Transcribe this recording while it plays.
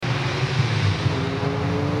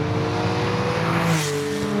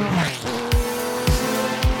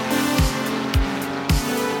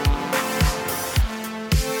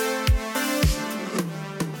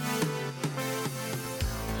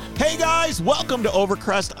Welcome to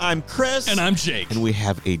Overcrest. I'm Chris. And I'm Jake. And we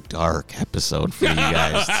have a dark episode for you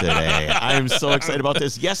guys today. I'm so excited about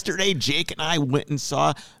this. Yesterday, Jake and I went and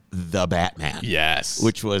saw The Batman. Yes.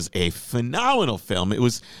 Which was a phenomenal film. It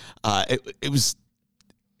was good.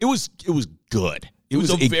 It was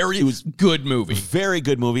a very good movie. Very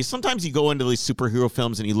good movie. Sometimes you go into these superhero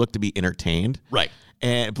films and you look to be entertained. Right.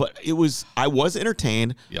 But I was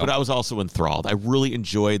entertained, but I was also enthralled. I really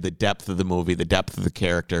enjoyed the depth of the movie, the depth of the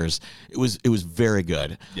characters. It was very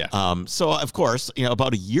good. Yeah. So of course,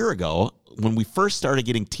 about a year ago, when we first started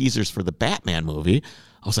getting teasers for the Batman movie,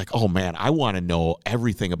 I was like, oh man, I want to know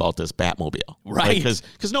everything about this Batmobile. Right.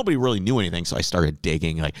 Because nobody really knew anything. So I started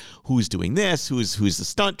digging, like, who's doing this? Who's the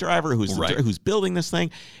stunt driver? Who's building this thing?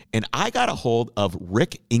 And I got a hold of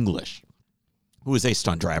Rick English, who is a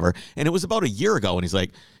stunt driver. And it was about a year ago. And he's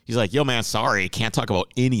like, yo man, sorry, can't talk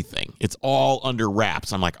about anything. It's all under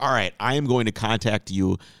wraps. I'm like, all right, I am going to contact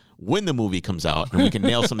you when the movie comes out and we can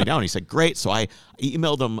nail something down. He said, great. So I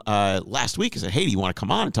emailed him last week. I said, hey, do you want to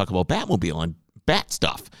come on and talk about Batmobile and Bat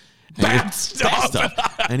stuff? Bat stuff.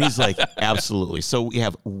 And he's like, absolutely. So we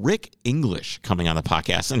have Rick English coming on the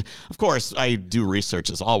podcast. And of course, I do research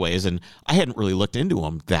as always, and I hadn't really looked into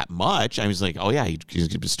him that much. I was like, oh yeah,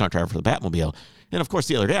 he's a stunt driver for the Batmobile. And of course,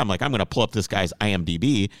 the other day, I'm like, I'm going to pull up this guy's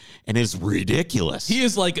IMDb, and it's ridiculous. He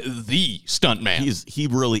is like the stuntman. He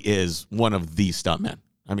really is one of the stuntmen.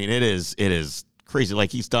 I mean, it is crazy.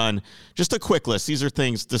 Like, he's done, just a quick list. These are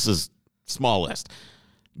things, this is small list.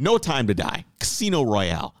 No Time to Die, Casino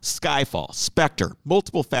Royale, Skyfall, Spectre,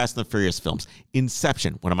 multiple Fast and the Furious films,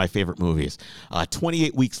 Inception, one of my favorite movies,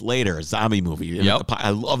 28 Weeks Later, a zombie movie. Yep.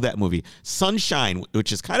 I love that movie. Sunshine,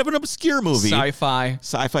 which is kind of an obscure movie.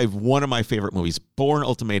 Sci-fi, one of my favorite movies. Bourne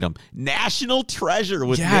Ultimatum, National Treasure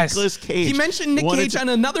with Nicolas Cage. He mentioned Nick Cage on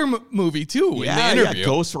another movie, too, in the interview. Yeah,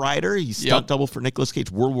 Ghost Rider, he's stunt double for Nicolas Cage.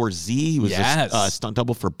 World War Z, he was a stunt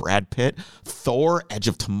double for Brad Pitt. Thor, Edge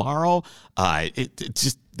of Tomorrow.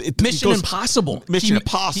 Mission Impossible. Mission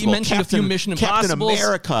Impossible. He mentioned a few Mission Impossibles. Captain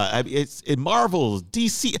America. It's in Marvel,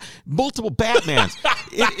 DC, multiple Batmans.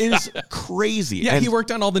 It is crazy. Yeah, and he worked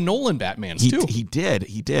on all the Nolan Batmans too. He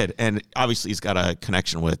did. And obviously he's got a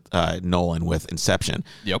connection with Nolan with Inception.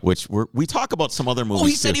 Yep. Which we talk about some other movies. Oh,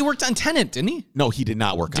 he said he worked on Tenet, didn't he? No, he did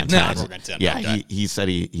not work on Tenet. Yeah, he said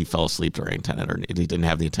he fell asleep during Tenet, or he didn't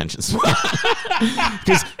have the attention span.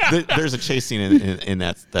 Because there's a chase scene in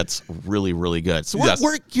that's really, really good. So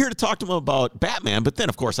we're here to talk to him about Batman, but then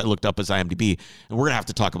of course I looked up his IMDb, and we're gonna have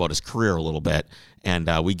to talk about his career a little bit, and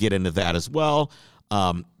we get into that as well.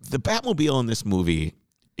 The Batmobile in this movie,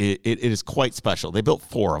 it is quite special. They built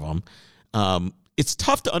 4 of them. It's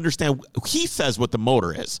tough to understand. He says what the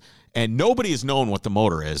motor is, and nobody has known what the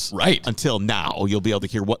motor is until now. You'll be able to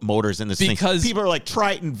hear what motor's in this thing. Because people are like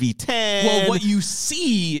Triton V10. Well, what you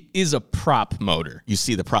see is a prop motor. You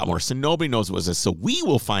see the prop motor. So nobody knows what it is. So we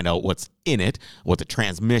will find out what's in it, what the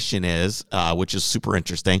transmission is, which is super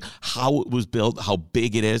interesting, how it was built, how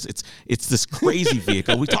big it is. It's this crazy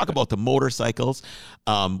vehicle. We talk about the motorcycles.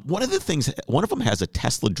 One of them has a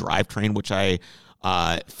Tesla drivetrain, which I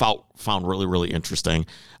found really, really interesting.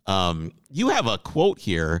 You have a quote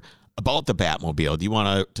here about the Batmobile. Do you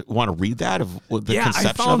want to read that of the conception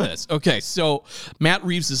I found of it? this. Okay, so Matt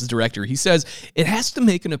Reeves is the director. He says it has to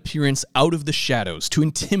make an appearance out of the shadows to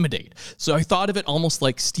intimidate. So I thought of it almost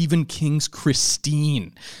like Stephen King's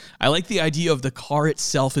Christine. I like the idea of the car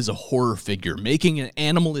itself as a horror figure, making an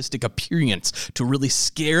animalistic appearance to really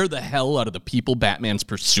scare the hell out of the people Batman's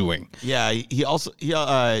pursuing. Yeah, he also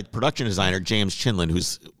production designer James Chinlund,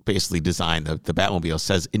 who's basically designed the Batmobile,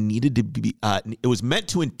 says it needed to be it was meant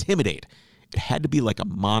to intimidate. It had to be like a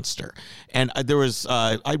monster. And there was,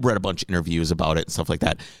 I read a bunch of interviews about it and stuff like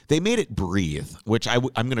that. They made it breathe, which I'm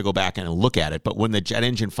going to go back and look at it. But when the jet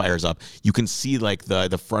engine fires up, you can see like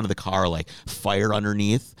the front of the car, like fire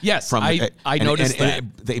underneath. Yes, I noticed that.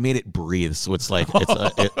 And they made it breathe. So it's like,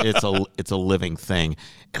 it's a living thing.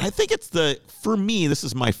 And I think for me, this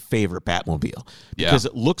is my favorite Batmobile because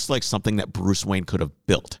it looks like something that Bruce Wayne could have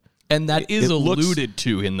built. And that is alluded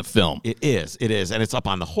to in the film. It is. And it's up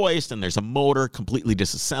on the hoist, and there's a motor completely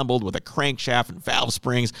disassembled with a crankshaft and valve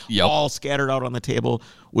springs all scattered out on the table,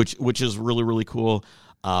 which is really, really cool.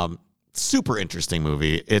 Super interesting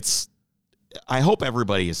movie. I hope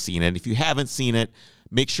everybody has seen it. If you haven't seen it,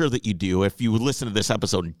 make sure that you do. If you listen to this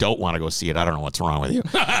episode and don't want to go see it, I don't know what's wrong with you.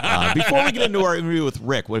 Before we get into our interview with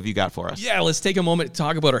Rick, what have you got for us? Yeah, let's take a moment to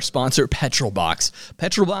talk about our sponsor, Petrolbox.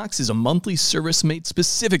 Petrolbox is a monthly service made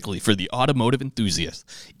specifically for the automotive enthusiast.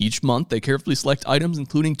 Each month, they carefully select items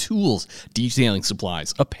including tools, detailing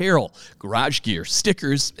supplies, apparel, garage gear,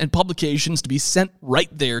 stickers, and publications to be sent right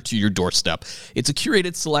there to your doorstep. It's a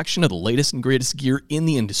curated selection of the latest and greatest gear in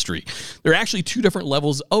the industry. There are actually 2 different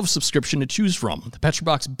levels of subscription to choose from. The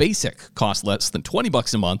Petrolbox Basic costs less than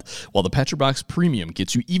 $20 a month, while the Petrolbox Premium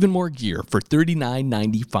gets you even more gear for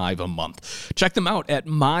 $39.95 a month. Check them out at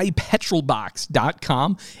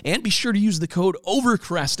mypetrolbox.com and be sure to use the code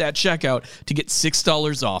OVERCREST at checkout to get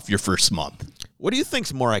 $6 off your first month. What do you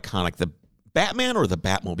think's more iconic, the Batman or the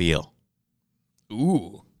Batmobile?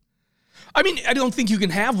 Ooh. I mean, I don't think you can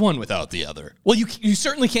have one without the other. Well, you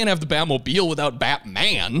certainly can't have the Batmobile without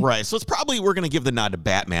Batman. Right. So it's probably, we're going to give the nod to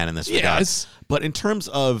Batman in this regard. Yes. But in terms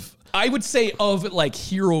of, I would say of like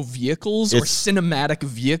hero vehicles or cinematic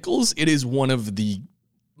vehicles, it is one of the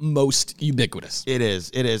most ubiquitous. It is.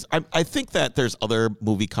 I think that there's other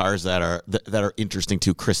movie cars that are interesting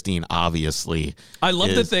too. Christine, obviously. I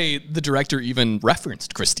love that the director even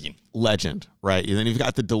referenced Christine. Legend, right? And then you've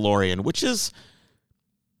got the DeLorean, which is,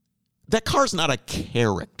 that car's not a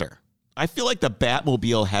character. I feel like the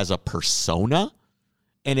Batmobile has a persona,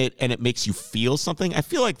 and it makes you feel something. I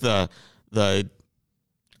feel like I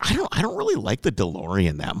don't really like the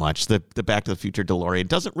DeLorean that much. The Back to the Future DeLorean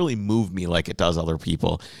doesn't really move me like it does other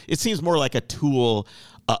people. It seems more like a tool,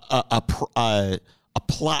 a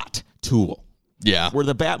plot tool. Yeah. Where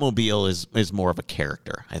the Batmobile is more of a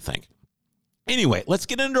character, I think. Anyway, let's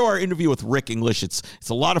get into our interview with Rick English. It's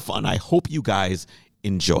a lot of fun. I hope you guys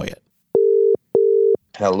enjoy it.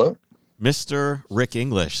 Hello, Mr. Rick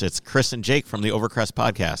English. It's Chris and Jake from the Overcrest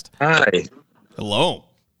podcast. Hi. Hello.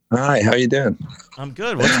 Hi, how you doing? I'm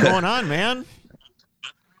good. What's going on, man?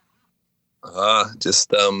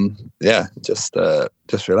 Just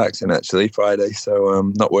relaxing actually. Friday,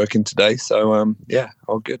 so not working today. So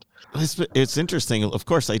all good. It's interesting. Of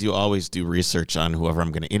course, I always do research on whoever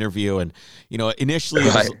I'm going to interview, and initially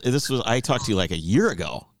I talked to you like a year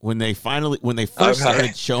ago when they first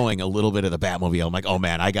started showing a little bit of the Batmobile. I'm like, oh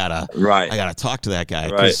man, I gotta talk to that guy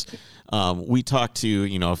because we talked to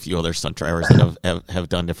a few other stunt drivers that have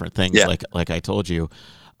done different things, like I told you,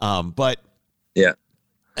 but yeah.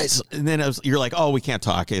 And then you're like, oh, we can't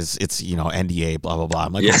talk. It's NDA, blah blah blah.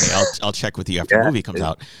 I'm like, okay, I'll check with you after the movie comes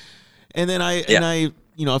out. And then I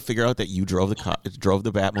figure out that you drove the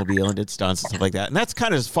Batmobile and did stunts and stuff like that. And that's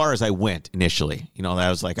kind of as far as I went initially. I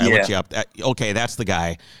was like, I looked you up. Okay, that's the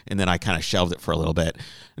guy. And then I kind of shelved it for a little bit.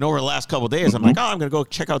 And over the last couple of days, I'm like, I'm going to go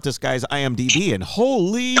check out this guy's IMDb. And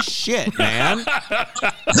holy shit, man.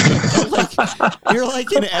 You're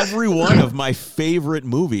like in every one of my favorite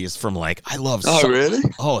movies from I love really?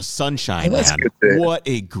 Oh, Sunshine, man. What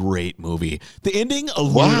a great movie. The ending, a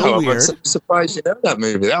little weird. I'm so surprised you know that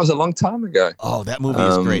movie. That was a long time ago. Oh, that movie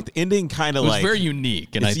is great. The ending kind of very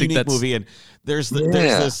unique, and I think that's movie. And there's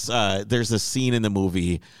this scene in the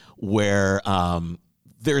movie where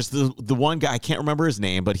there's the one guy, I can't remember his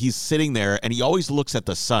name, but he's sitting there and he always looks at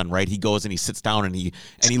the sun. Right, he goes and he sits down and he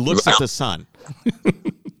looks at the sun.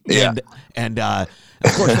 And of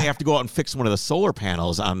course they have to go out and fix one of the solar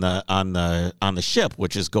panels on the ship,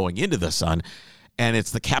 which is going into the sun. And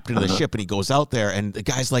it's the captain of the ship, and he goes out there, and the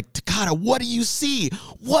guy's like, Takata, what do you see?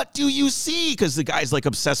 What do you see? Because the guy's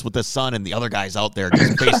obsessed with the sun, and the other guy's out there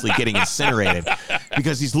just basically getting incinerated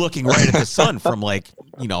because he's looking right at the sun from a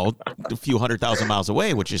few 100,000 miles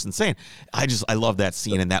away, which is insane. I love that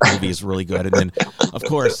scene, and that movie is really good. And then, of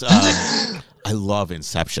course, I love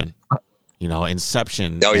Inception.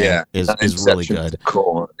 Inception is really good.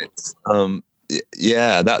 Cool. It's, that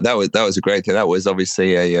was a great thing. That was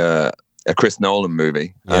obviously a Chris Nolan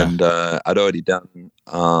movie, and I'd already done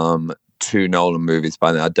 2 Nolan movies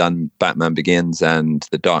by then. I'd done Batman Begins and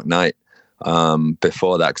The Dark Knight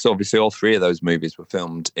before that, because obviously all 3 of those movies were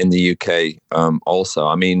filmed in the UK also.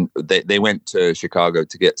 I mean, they went to Chicago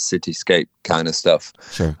to get cityscape kind of stuff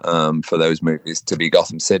for those movies to be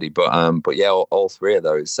Gotham City, but yeah, all 3 of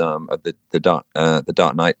those the Dark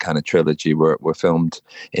Knight kind of trilogy were filmed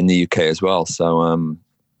in the UK as well. So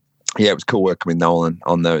yeah, it was cool working with Nolan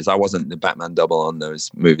on those. I wasn't the Batman double on those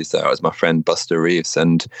movies, though. It was my friend Buster Reeves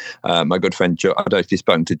and my good friend I don't know if you've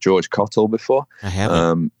spoken to George Cottle before. I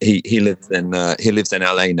haven't. He lives in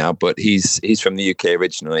LA now, but he's from the UK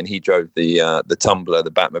originally, and he drove the Tumbler,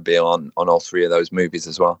 the Batmobile on all three of those movies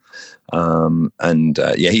as well.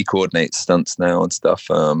 He coordinates stunts now and stuff.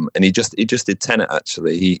 And he just did Tenet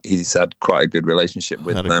actually. He's had quite a good relationship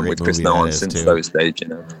with Chris Nolan since those days. You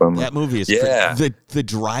know, that movie is the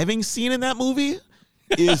driving scene in that movie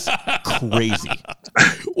is crazy.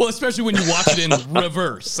 Well, especially when you watch it in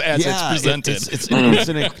reverse as it's presented.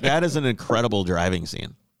 That is an incredible driving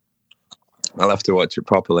scene. I'll have to watch it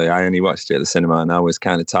properly. I only watched it at the cinema and I was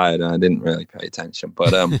kind of tired and I didn't really pay attention.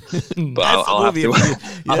 But I'll have to watch it.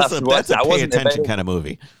 That's a pay attention kind of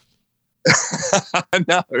movie. I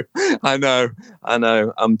know.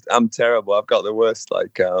 I'm terrible. I've got the worst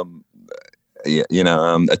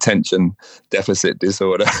attention deficit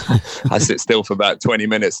disorder. I sit still for about 20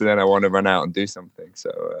 minutes and then I want to run out and do something.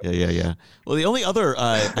 So yeah. Well, the only other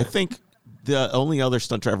I think the only other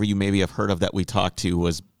stunt driver you maybe have heard of that we talked to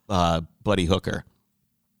was Buddy Hooker.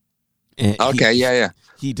 And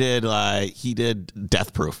he did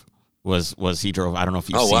Death Proof. He drove? I don't know if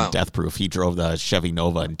you've seen Death Proof. He drove the Chevy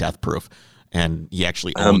Nova in Death Proof, and he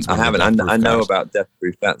actually owns. I haven't. I know about Death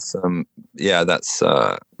Proof. That's that's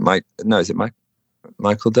Mike. No, is it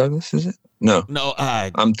Michael Douglas? Is it? No.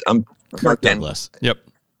 I'm Kirk Douglas. Yep.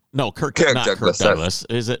 No, Kirk Douglas.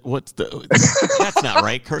 Is it? What's the? That's not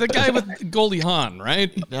right. The guy with Goldie Hawn,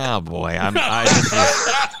 right? Oh boy, I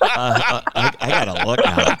gotta look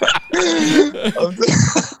now.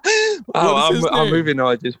 Our movie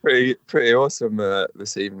knowledge is pretty awesome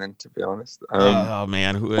this evening, to be honest. Oh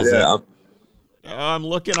man, who is it? I'm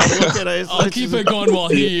looking. I'll keep it going while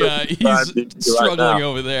he's struggling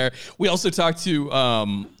over there. We also talked to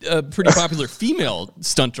a pretty popular female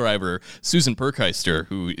stunt driver, Susan Perkheister,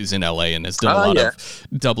 who is in LA and has done a lot of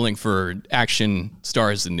doubling for action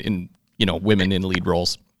stars and women in lead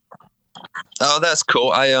roles. Oh, that's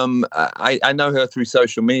cool. I know her through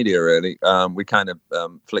social media. Really, we kind of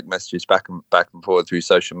flick messages back and forth through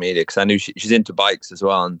social media because I knew she's into bikes as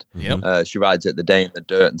well, and she rides at the Day in the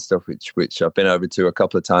Dirt and stuff, which I've been over to a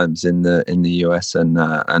couple of times in the US and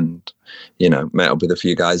met up with a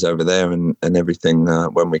few guys over there and everything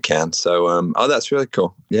when we can. So that's really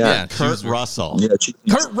cool. Yeah, Kurt Russell. Yeah,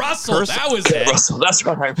 Kurt Russell. That was it. Russell. That's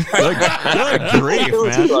right. Good grief,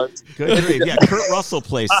 man. Good grief. Yeah, Kurt Russell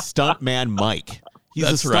plays Stuntman Mike. He's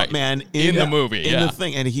a stuntman in the movie, in the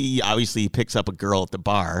thing, and he obviously picks up a girl at the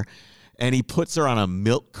bar, and he puts her on a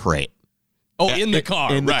milk crate. Oh, in the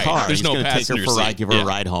car. In the car. There's no passenger take her for a ride, give her a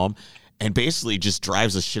ride home. And basically just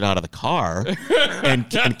drives the shit out of the car and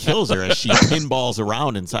kills her as she pinballs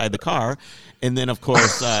around inside the car. And then, of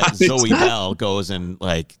course, Zoe Bell goes and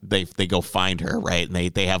they go find her, right?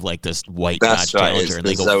 And they have this white Dodge Challenger, and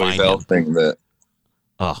they go Zoe find Bell him. Thing that.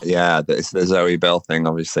 Oh yeah, it's the Zoe Bell thing,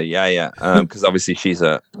 obviously. Yeah. Because obviously she's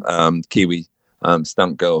a Kiwi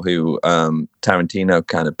stunt girl who Tarantino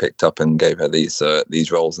kind of picked up and gave her these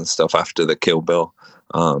roles and stuff after the Kill Bill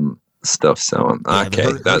stuff. So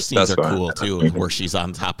her scenes are cool too, where she's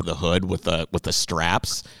on top of the hood with the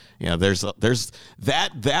straps. There's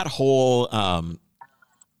that whole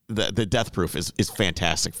the Death Proof is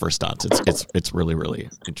fantastic for stunts. It's really,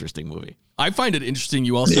 really interesting movie. I find it interesting.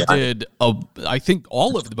 You also did I think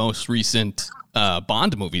all of the most recent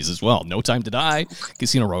Bond movies as well. No Time to Die,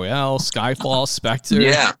 Casino Royale, Skyfall, Spectre.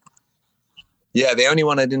 Yeah. The only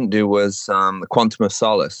one I didn't do was Quantum of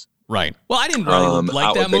Solace. Right. Well, I didn't really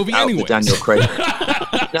like that movie anyway. Daniel Craig.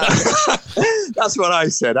 That's what I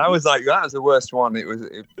said. I was like, that was the worst one.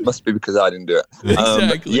 It must be because I didn't do it.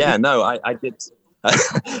 Exactly. I did.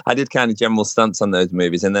 I did kind of general stunts on those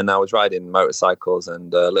movies, and then I was riding motorcycles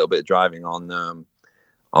and a little bit of driving on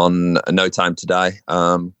No Time to Die.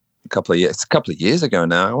 A couple of years ago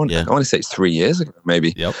now. I want to say it's 3 years ago,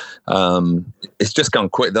 maybe. Yep. It's just gone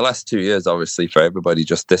quick. The last 2 years, obviously, for everybody,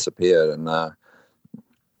 just disappeared. And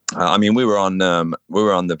we were on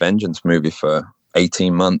the Vengeance movie for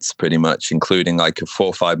 18 months, pretty much, including a 4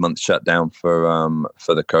 or 5 month shutdown for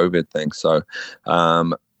the COVID thing. So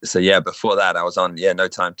before that, I was on No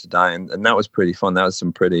Time to Die, and that was pretty fun. That was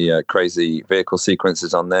some pretty crazy vehicle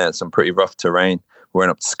sequences on there, some pretty rough terrain. We went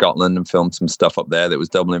up to Scotland and filmed some stuff up there that was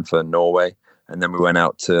doubling for Norway. And then we went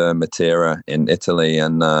out to Matera in Italy,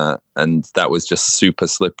 and that was just super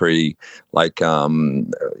slippery,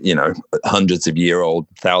 hundreds of year old,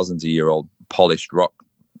 thousands of year old polished rock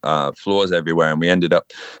floors everywhere. And we ended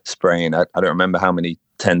up spraying, I don't remember how many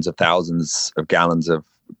tens of thousands of gallons of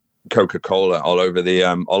Coca-Cola all over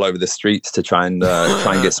the streets to try and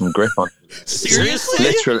get some grip on.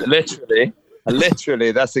 Seriously?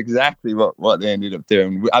 Literally, that's exactly what they ended up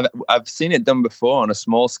doing. I've seen it done before on a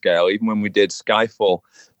small scale. Even when we did Skyfall,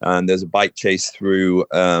 and there's a bike chase through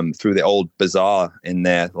the old bazaar in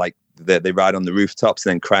there. Like they ride on the rooftops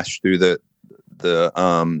and then crash through the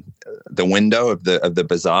window of the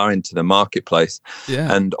bazaar into the marketplace.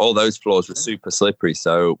 Yeah. And all those floors were super slippery.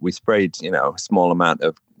 So we sprayed, a small amount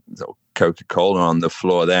of Coca-Cola on the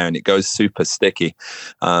floor there, and it goes super sticky,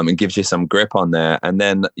 and gives you some grip on there. And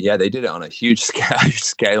then, they did it on a huge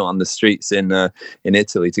scale on the streets in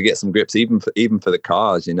Italy to get some grips, even for the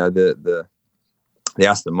cars. The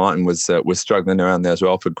Aston Martin was struggling around there as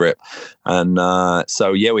well for grip. And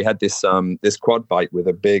we had this quad bike with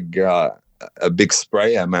a big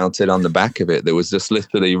sprayer mounted on the back of it that was just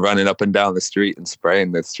literally running up and down the street and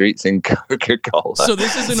spraying the streets in Coca-Cola. So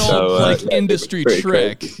this is an old industry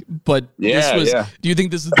trick, but this was. Yeah. Do you think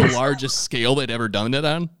this is the largest scale they'd ever done it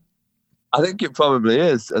on? I think it probably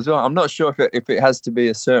is as well. I'm not sure if it has to be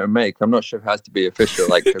a certain make. I'm not sure if it has to be official,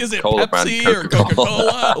 like Coca-Cola brand. Is it Pepsi or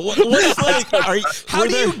Coca-Cola? What's like? How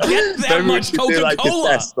do you get that much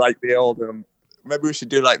Coca-Cola? Like the old. Maybe we should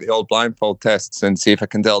do like the old blindfold tests and see if I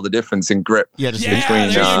can tell the difference in grip. Yeah, just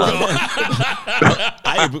between.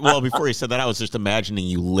 Well, before you said that, I was just imagining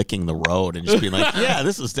you licking the road and just being like, "Yeah,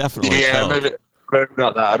 this is definitely." Yeah, maybe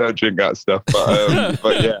not that. I don't drink that stuff,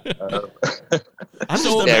 but yeah. I'm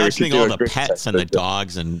just imagining all the pets and the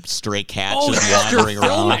dogs and stray cats just wandering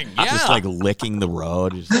around, just like licking the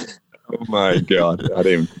road. Oh my God, I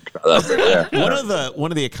didn't even think about that. But yeah.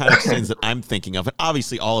 One of the iconic scenes that I'm thinking of, and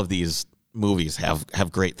obviously all of these movies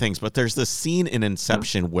have great things, but there's this scene in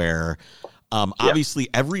Inception where obviously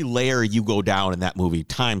every layer you go down in that movie,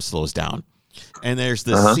 time slows down. And there's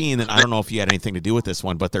this scene, and I don't know if you had anything to do with this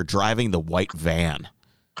one, but they're driving the white van,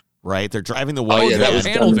 right? They're driving the white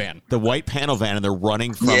van. The white panel van, and they're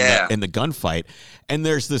running from in the gunfight. And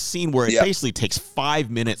there's this scene where it basically takes 5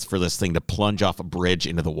 minutes for this thing to plunge off a bridge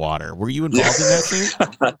into the water. Were you involved in that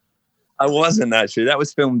scene? I wasn't, actually. That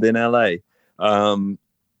was filmed in LA.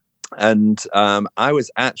 And I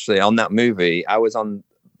was actually on that movie. I was on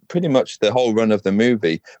pretty much the whole run of the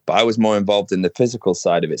movie, but I was more involved in the physical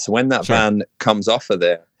side of it. So when that van comes off of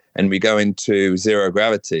there and we go into zero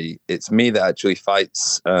gravity, it's me that actually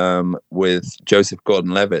fights with Joseph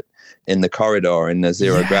Gordon-Levitt in the corridor in the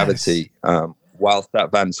zero gravity whilst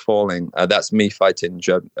that van's falling. That's me fighting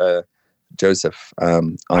Joseph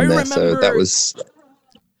on there. So that was...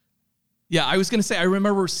 Yeah, I was going to say, I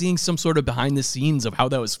remember seeing some sort of behind the scenes of how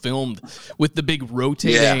that was filmed with the big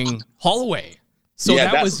rotating hallway. So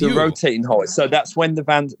that was the rotating hallway. So that's when the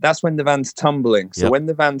van's tumbling. So when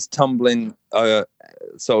the van's tumbling, barrel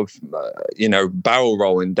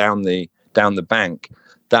rolling down the bank,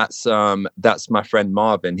 that's my friend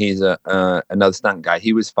Marvin. He's another stunt guy.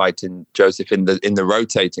 He was fighting Joseph in the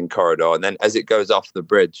rotating corridor, and then as it goes off the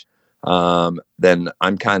bridge, then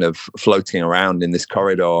I'm kind of floating around in this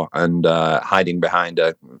corridor and hiding behind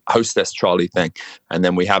a hostess trolley thing. And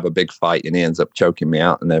then we have a big fight and he ends up choking me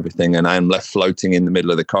out and everything. And I'm left floating in the middle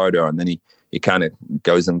of the corridor. And then he kind of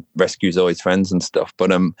goes and rescues all his friends and stuff.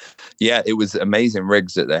 But it was amazing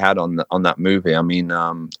rigs that they had on that movie. I mean,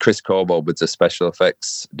 Chris Corbould was a special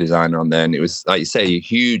effects designer on there, and it was, like you say, a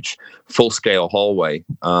huge full scale hallway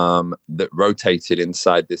that rotated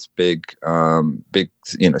inside this big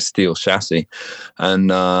steel chassis,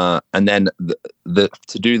 and then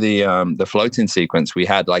to do the floating sequence, we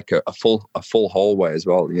had like a full hallway as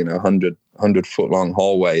well. 100 foot long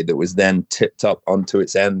hallway that was then tipped up onto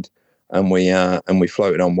its end. And we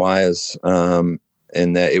floated on wires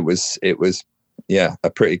in there. It was a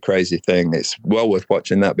pretty crazy thing. It's well worth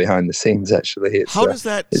watching that behind the scenes. Actually, how is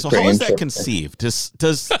that conceived?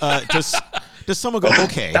 Does someone go,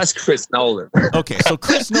 okay? That's Chris Nolan. Okay, so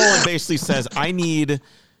Chris Nolan basically says, I need.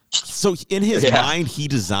 So in his mind, he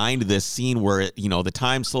designed this scene where the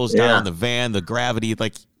time slows down, the van, the gravity,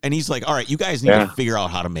 and he's like, all right, you guys need to figure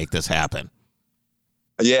out how to make this happen.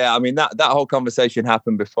 Yeah, I mean that whole conversation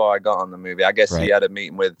happened before I got on the movie. I guess he had a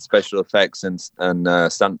meeting with special effects and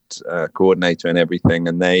stunt coordinator and everything,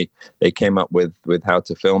 and they came up with how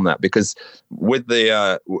to film that. Because with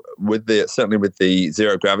the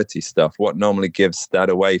zero gravity stuff, what normally gives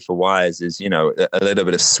that away for wires is a little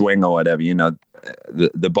bit of swing or whatever.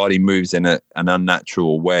 The body moves in an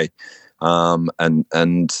unnatural way,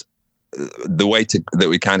 and the way that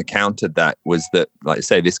we kind of countered that was that, like I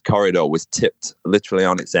say, this corridor was tipped literally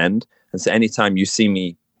on its end. And so anytime you see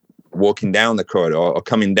me walking down the corridor or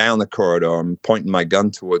coming down the corridor and pointing my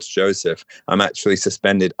gun towards Joseph, I'm actually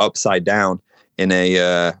suspended upside down in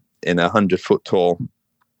a 100 foot tall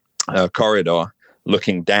corridor,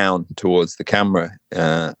 looking down towards the camera,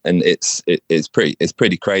 and it's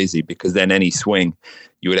pretty crazy, because then any swing,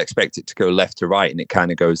 you would expect it to go left to right, and it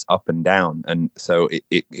kind of goes up and down, and so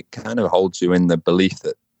it kind of holds you in the belief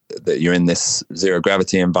that you're in this zero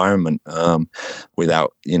gravity environment,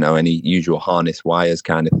 without any usual harness wires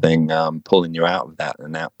kind of thing, pulling you out of that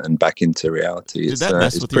and back into reality. Did that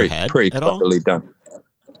mess with your head pretty at all? properly done.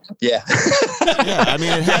 Yeah. Yeah, I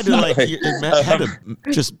mean, it had to it had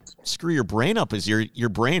to just screw your brain up as your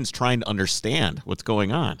brain's trying to understand what's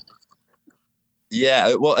going on.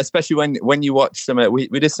 Yeah, well, especially when you watch we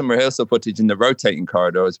did some rehearsal footage in the rotating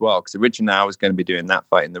corridor as well, because originally I was going to be doing that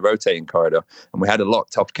fight in the rotating corridor, and we had a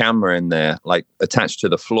locked off camera in there, like attached to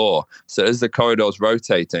the floor. So as the corridor's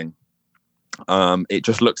rotating, it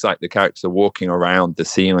just looks like the characters are walking around the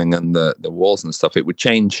ceiling and the walls and stuff. It would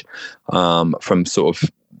change from sort of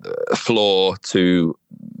floor to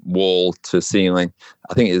wall to ceiling.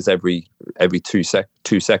 I think it was every 2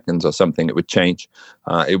 seconds or something it would change.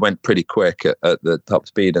 It went pretty quick at the top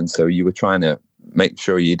speed, and so you were trying to make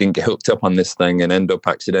sure you didn't get hooked up on this thing and end up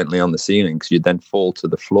accidentally on the ceiling, because you'd then fall to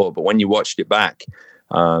the floor. But when you watched it back,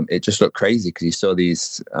 it just looked crazy, because you saw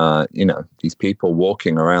these these people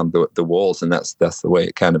walking around the walls, and that's the way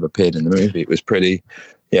it kind of appeared in the movie. It was pretty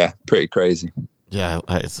crazy. Yeah,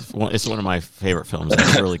 it's one of my favorite films.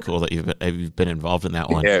 It's really cool that you've been involved in that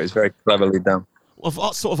one. Yeah, it was very cleverly done.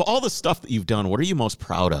 Well, so of all the stuff that you've done, what are you most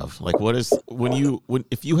proud of? Like, what is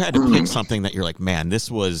if you had to pick something that you're like, man,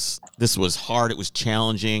 this was hard, it was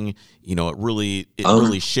challenging, it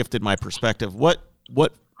really shifted my perspective. What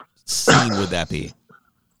scene would that be?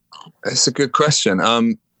 It's a good question.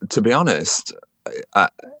 To be honest, I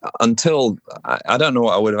don't know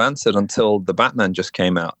what I would have answered until the Batman just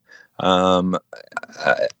came out. Have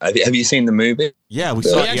you seen the movie? Yeah, we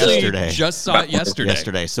saw it yesterday. Just saw it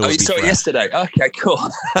yesterday. So you saw it yesterday? Okay, cool.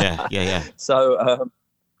 Yeah. So,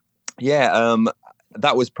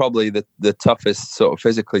 that was probably the toughest, sort of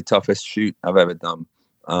physically toughest shoot I've ever done.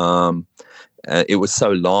 It was so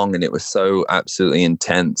long and it was so absolutely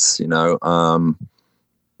intense.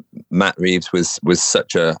 Matt Reeves was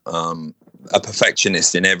such a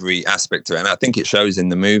perfectionist in every aspect of it, and I think it shows in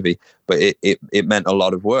the movie. But it meant a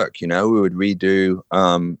lot of work. We would redo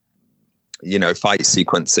fight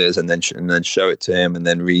sequences and then show it to him, and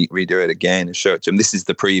then redo it again and show it to him. This is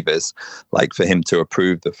the previs, like for him to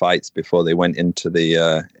approve the fights before they went into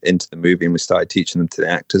the movie, and we started teaching them to the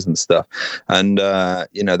actors and stuff. And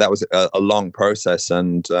that was a long process,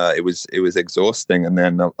 and it was exhausting. And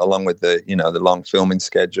then along with the long filming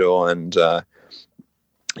schedule, and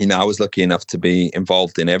I was lucky enough to be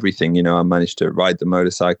involved in everything. I managed to ride the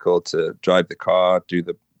motorcycle, to drive the car, do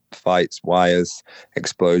the fights, wires,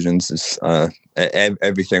 explosions,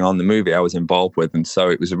 everything on the movie I was involved with. And so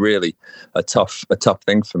it was really a tough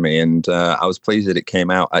thing for me. And I was pleased that it came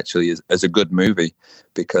out actually as a good movie,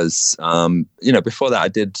 because before that I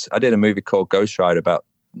did a movie called Ghost Rider about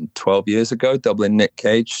 12 years ago, doubling Nick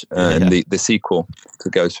Cage, and the sequel to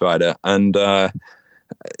Ghost Rider. And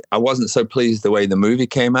I wasn't so pleased the way the movie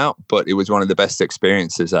came out, but it was one of the best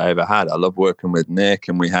experiences I ever had. I love working with Nick,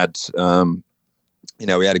 and we had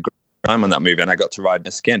we had a great time on that movie, and I got to ride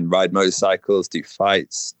motorcycles, do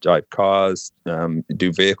fights, drive cars,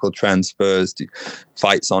 do vehicle transfers, do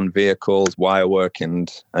fights on vehicles, wire work,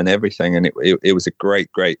 and everything. And it was a great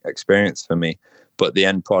experience for me. But the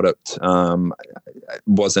end product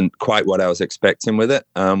wasn't quite what I was expecting with it.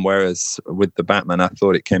 Whereas with the Batman, I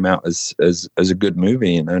thought it came out as a good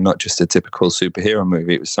movie, not just a typical superhero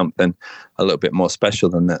movie. It was something a little bit more special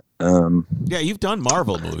than that. Yeah, you've done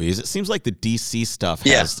Marvel movies. It seems like the DC stuff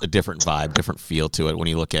has a different vibe, different feel to it when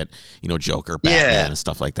you look at Joker, Batman, and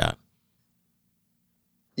stuff like that.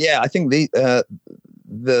 Yeah, I think the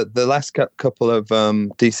last couple of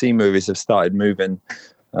DC movies have started moving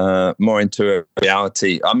more into a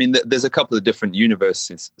reality. I mean, there's a couple of different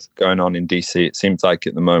universes going on in DC, it seems like,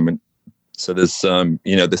 at the moment. So there's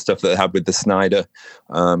the stuff that they have with the Snyder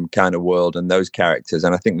kind of world and those characters,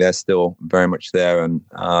 and I think they're still very much there.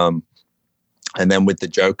 And then with the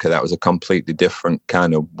Joker, that was a completely different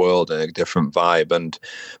kind of world and a different vibe. And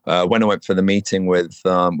when I went for the meeting with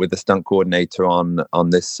the stunt coordinator on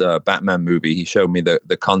this Batman movie, he showed me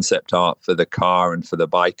the concept art for the car and for the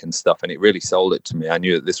bike and stuff, and it really sold it to me. I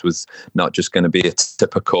knew that this was not just going to be a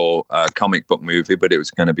typical comic book movie, but it was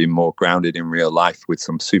going to be more grounded in real life with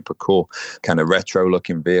some super cool kind of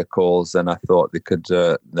retro-looking vehicles. And I thought they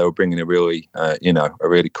were bringing a really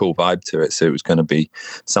cool vibe to it. So it was going to be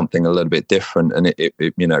something a little bit different. And it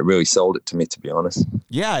really sold it to me, to be honest.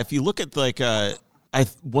 Yeah, if you look at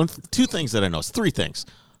two things that I noticed, three things.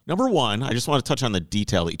 Number one, I just want to touch on the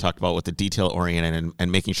detail that you talked about with the detail oriented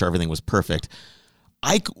and making sure everything was perfect.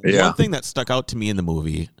 One thing that stuck out to me in the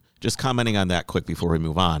movie, just commenting on that quick before we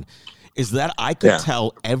move on, is that I could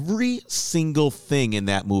tell every single thing in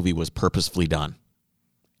that movie was purposefully done.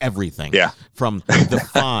 Everything. Yeah. From the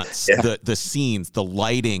fonts, the scenes, the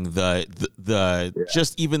lighting, the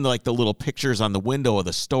just even like the little pictures on the window of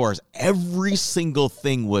the stores. Every single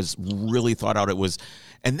thing was really thought out.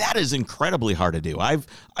 And that is incredibly hard to do. I've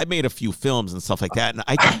made a few films and stuff like that, and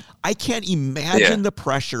I can't imagine the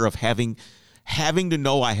pressure of having to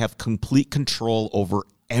know I have complete control over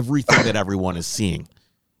everything that everyone is seeing.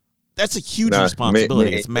 That's a huge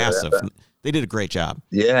responsibility. It's massive. They did a great job.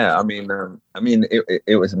 Yeah, I mean,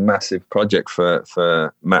 it was a massive project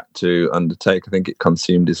for Matt to undertake. I think it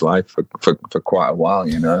consumed his life for quite a while,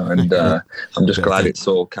 and I'm just glad it's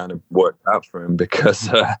all kind of worked out for him because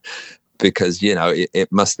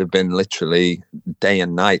it must have been literally day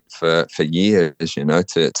and night for years,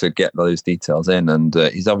 to get those details in. And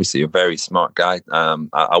he's obviously a very smart guy.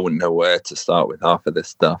 I wouldn't know where to start with half of this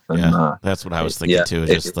stuff. And that's what I was thinking too.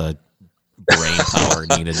 Just the brain power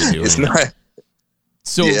needed to do it.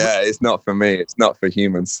 It's not for me. It's not for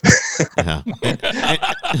humans. And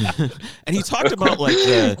he talked about like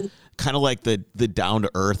the down to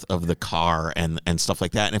earth of the car and stuff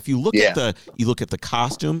like that. And if you look at the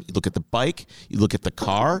costume, you look at the bike, you look at the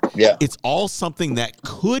car, it's all something that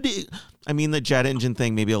could. I mean, the jet engine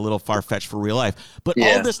thing may be a little far fetched for real life, but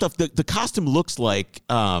all this stuff, the costume looks like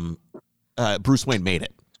Bruce Wayne made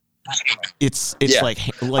it. It's like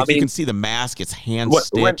you can see the mask. It's hand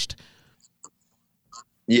stitched.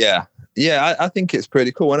 I think it's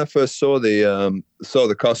pretty cool. When I first saw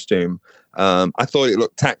the costume, I thought it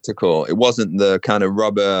looked tactical. It wasn't the kind of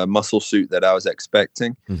rubber muscle suit that I was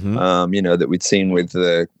expecting. That we'd seen with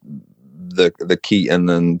the Keaton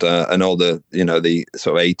and all the the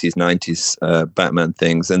sort of 80s 90s Batman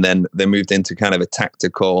things, and then they moved into kind of a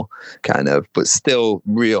tactical kind of but still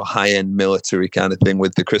real high-end military kind of thing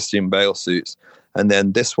with the Christian Bale suits. And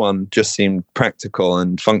then this one just seemed practical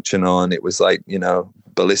and functional, and it was like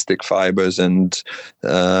ballistic fibers, and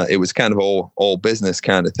it was kind of all business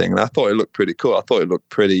kind of thing. And I thought it looked pretty cool. I thought it looked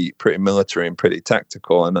pretty military and pretty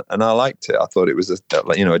tactical, and I liked it. I thought it was a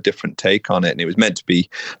different take on it, and it was meant to be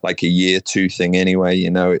like a year 2 thing anyway.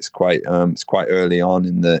 It's quite early on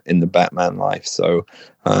in the Batman life, so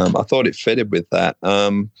I thought it fitted with that.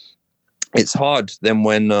 It's hard then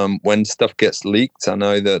when stuff gets leaked. I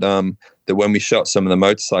know that when we shot some of the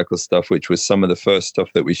motorcycle stuff, which was some of the first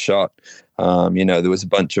stuff that we shot, there was a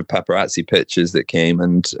bunch of paparazzi pictures that came,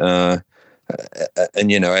 and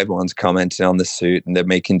everyone's commenting on the suit and they're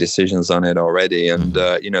making decisions on it already. And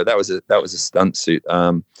that was a stunt suit.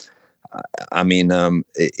 It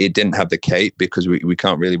didn't have the cape because we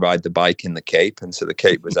can't really ride the bike in the cape, and so the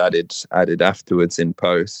cape was added afterwards in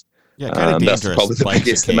post. Yeah, kind of dangerous. That's probably the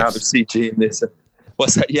biggest amount of CG in this.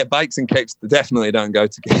 What's that? Yeah, bikes and capes definitely don't go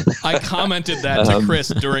together. I commented that to Chris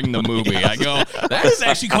during the movie. I go, that is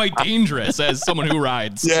actually quite dangerous as someone who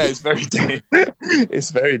rides. Yeah, it's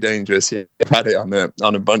very dangerous. Yeah, I've had it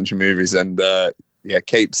on a bunch of movies, and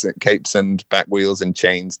capes and back wheels and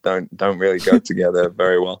chains don't really go together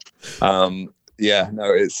very well.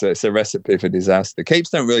 It's a recipe for disaster. Capes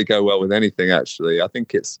don't really go well with anything, actually. I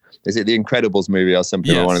think is it The Incredibles movie or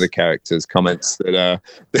something? Yes. One of the characters comments that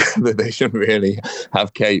that they shouldn't really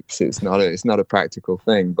have capes. It's not a practical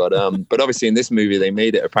thing, but obviously in this movie they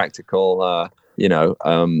made it a practical.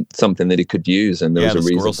 Something that he could use, and there was a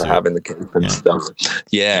reason for having the cape and stuff.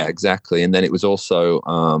 Yeah, exactly. And then it was also,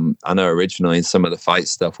 I know originally in some of the fight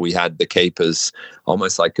stuff, we had the cape as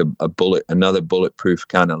almost like another bulletproof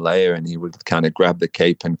kind of layer, and he would kind of grab the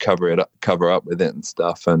cape and cover up with it and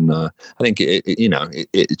stuff. And I think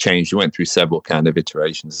it changed. You went through several kind of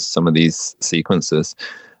iterations of some of these sequences,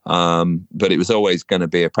 but it was always going to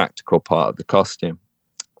be a practical part of the costume.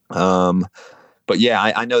 But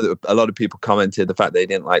yeah, I know that a lot of people commented the fact they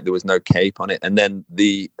didn't like there was no cape on it, and then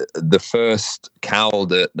the first cowl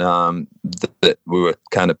that we were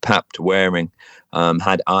kind of papped wearing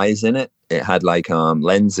had eyes in it. It had like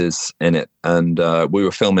lenses in it, and we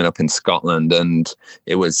were filming up in Scotland, and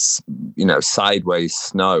it was sideways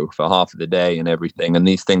snow for half of the day and everything, and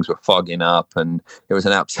these things were fogging up, and it was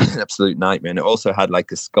an absolute nightmare. And it also had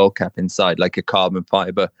like a skull cap inside, like a carbon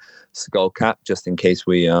fiber skull cap, just in case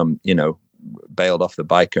we bailed off the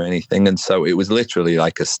bike or anything. And so it was literally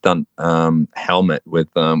like a stunt helmet with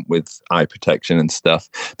eye protection and stuff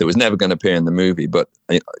that was never going to appear in the movie, but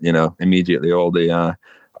immediately all the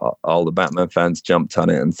Batman fans jumped on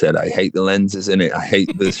it and said, I hate the lenses in it, I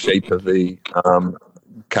hate the shape of the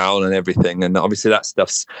cowl and everything. And obviously that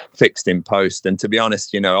stuff's fixed in post. And to be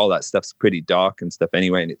honest, all that stuff's pretty dark and stuff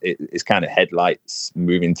anyway. And it's kind of headlights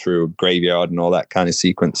moving through a graveyard and all that kind of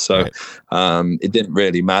sequence. So it didn't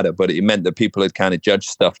really matter, but it meant that people had kind of judged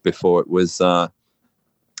stuff before it was,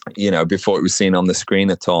 before it was seen on the screen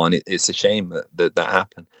at all. And it's a shame that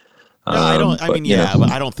happened. No, but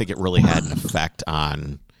I don't think it really had an effect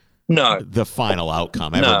on the final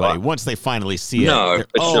outcome. Everybody, once they finally see it,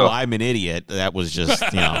 sure. I'm an idiot. That was just,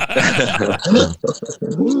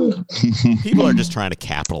 people are just trying to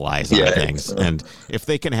capitalize on things. And if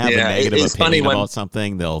they can have a negative opinion about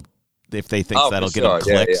something, if they think that'll get them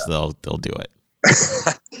clicks, they'll do it.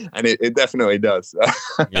 And it definitely does.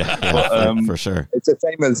 For sure. It's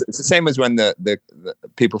the same as when the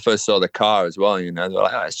people first saw the car as well. They're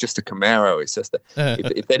like, it's just a Camaro. It's just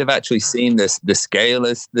if they'd have actually seen the scale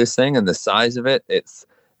of this thing and the size of it, it's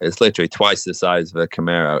literally twice the size of a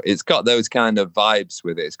Camaro. It's got those kind of vibes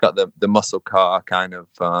with it. It's got the muscle car kind of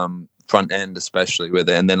front end, especially with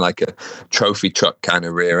it, and then like a trophy truck kind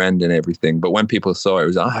of rear end and everything. But when people saw it,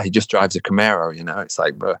 it was he just drives a Camaro. It's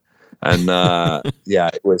like, bro. And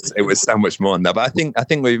it was so much more than that. But I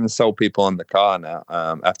think we even sold people on the car now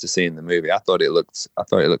after seeing the movie. I thought it looked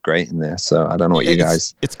great in there. So I don't know what you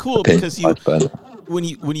guys. It's cool because when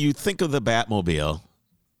you think of the Batmobile,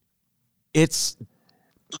 it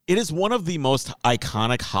is one of the most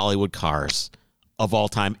iconic Hollywood cars of all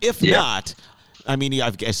time. If not, I mean, I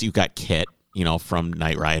guess you've got Kit, from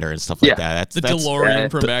Knight Rider and stuff like that. That's DeLorean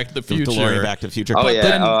from Back to the Future. The DeLorean Back to the Future. But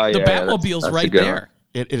then the Batmobile's right there.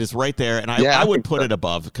 It is right there, and I would put it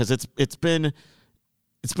above because it's been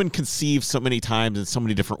conceived so many times in so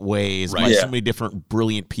many different ways by so many different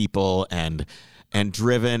brilliant people and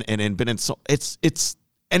driven and been in it's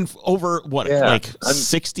over like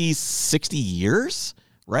 60 years,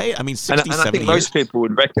 right? I mean, 60, and I think most people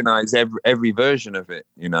would recognize every version of it,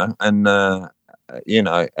 and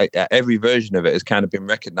every version of it has kind of been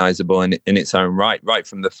recognizable in its own right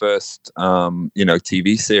from the first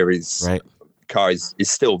TV series. Right. Car is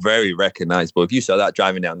still very recognizable. If you saw that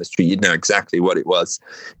driving down the street, you'd know exactly what it was,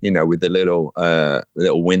 with the little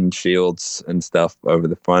windshields and stuff over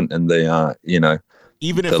the front and the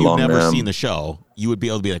even if you've never seen the show, you would be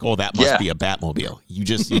able to be like, oh, that must be a Batmobile. You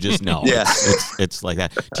just know. It's like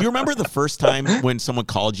that. Do you remember the first time when someone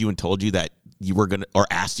called you and told you that you were gonna, or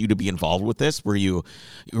asked you to be involved with this, where you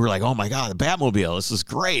were like, oh my God, the Batmobile, this is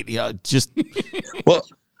great. Well,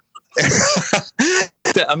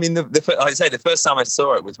 I mean, like I say, the first time I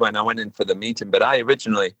saw it was when I went in for the meeting. But I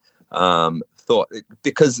originally thought,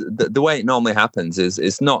 because the way it normally happens is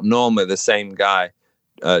it's not normally the same guy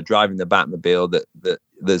driving the Batmobile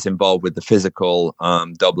that's involved with the physical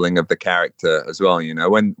doubling of the character as well.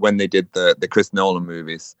 When they did the Chris Nolan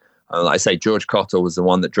movies, like I say, George Cottle was the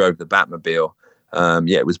one that drove the Batmobile.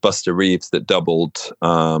 It was Buster Reeves that doubled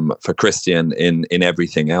for Christian in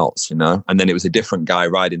everything else, and then it was a different guy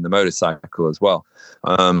riding the motorcycle as well.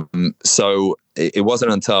 So it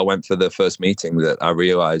wasn't until I went for the first meeting that I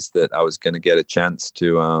realized that I was going to get a chance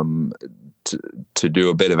to do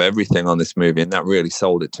a bit of everything on this movie, and that really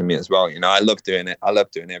sold it to me as well. I love doing it. I love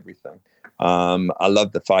doing everything. I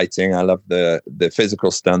love the fighting. I love the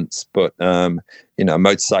physical stunts, but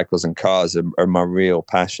motorcycles and cars are my real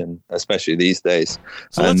passion, especially these days.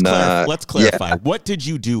 So let's clarify. What did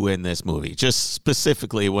you do in this movie? Just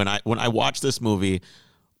specifically, when I watch this movie,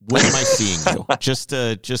 when am I seeing you? just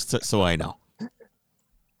so I know.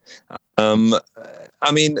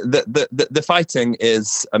 I mean, the fighting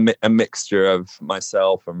is a mixture of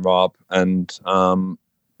myself and Rob, and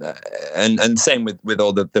same with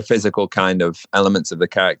all the physical kind of elements of the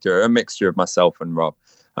character, a mixture of myself and Rob.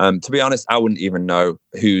 To be honest, I wouldn't even know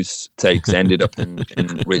whose takes ended up in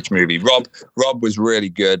which movie. Rob was really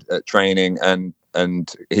good at training, and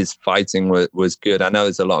his fighting was good. I know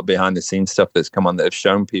there's a lot of behind the scenes stuff that's come on that have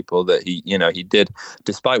shown people that he did,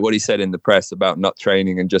 despite what he said in the press about not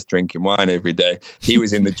training and just drinking wine every day. He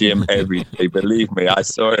was in the gym every day. Believe me, I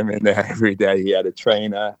saw him in there every day. He had a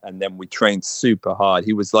trainer, and then we trained super hard.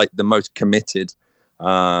 He was like the most committed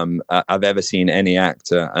I've ever seen any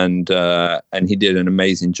actor, and he did an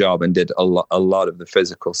amazing job and did a lot of the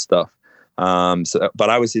physical stuff. But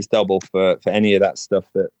I was his double for any of that stuff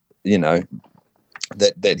that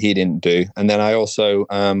that he didn't do. And then I also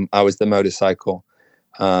I was the motorcycle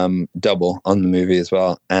double on the movie as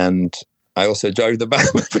well, and I also drove the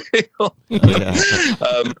Batmobile.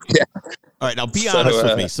 All right, now be honest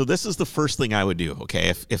with me. So this is the first thing I would do.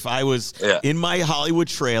 Okay, if I was in my Hollywood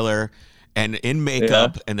trailer and in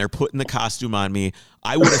makeup and they're putting the costume on me,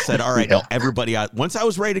 I would have said, all right, now everybody out. Once I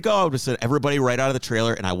was ready to go, I would have said, everybody right out of the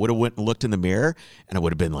trailer, and I would have went and looked in the mirror, and I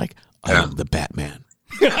would have been like, I am the Batman.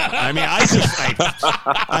 I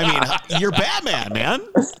mean, you're Batman, man.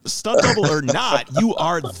 Stunt double or not, you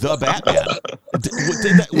are the Batman.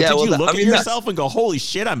 Did you look at yourself and go, "Holy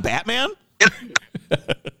shit, I'm Batman"?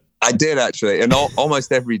 I did actually, and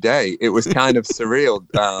almost every day it was kind of surreal.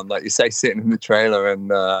 Like you say, sitting in the trailer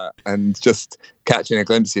and just catching a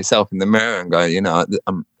glimpse of yourself in the mirror and going,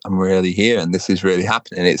 I'm really here, and this is really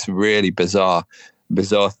happening. It's a really bizarre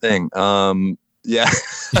thing. Yeah,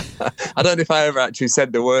 I don't know if I ever actually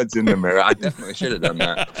said the words in the mirror. I definitely should have done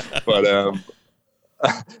that.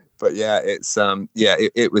 But yeah, it's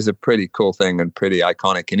it was a pretty cool thing and pretty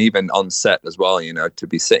iconic, and even on set as well. To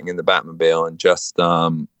be sitting in the Batmobile and just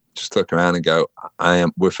look around and go,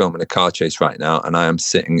 we're filming a car chase right now, and I am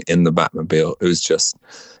sitting in the Batmobile. It was just,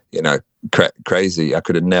 crazy. I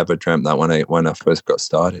could have never dreamt that when I first got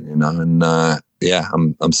started, and I'm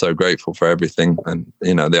so grateful for everything and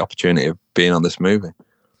the opportunity of being on this movie.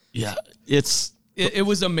 Yeah, it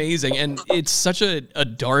was amazing, and it's such a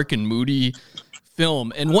dark and moody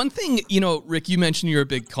film. And one thing, Rick, you mentioned you're a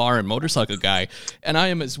big car and motorcycle guy, and I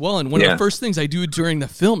am as well. And one of the first things I do during the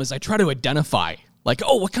film is I try to identify, like,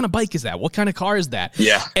 oh, what kind of bike is that? What kind of car is that?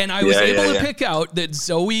 Yeah. And I was able to pick out that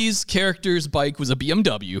Zoe's character's bike was a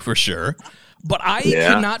BMW for sure. But I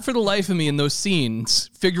could not for the life of me in those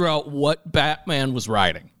scenes figure out what Batman was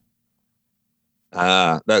riding.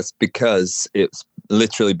 That's because it's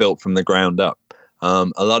literally built from the ground up. A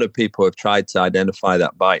lot of people have tried to identify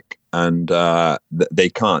that bike, and they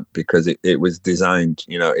can't because it was designed,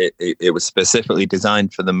 it was specifically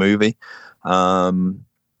designed for the movie.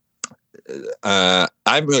 I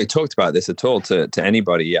haven't really talked about this at all to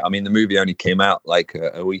anybody yet. I mean, the movie only came out like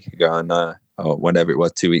a week ago, and or whatever it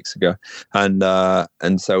was, 2 weeks ago, and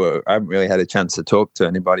so I haven't really had a chance to talk to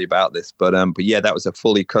anybody about this. But yeah, that was a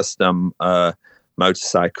fully custom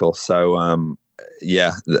motorcycle. So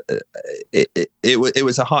it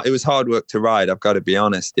was hard work to ride. I've got to be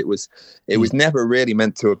honest. It was never really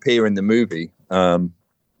meant to appear in the movie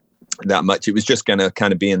that much. It was just going to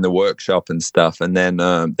kind of be in the workshop and stuff, and then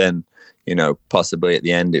possibly at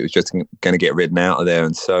the end it was just going to get ridden out of there.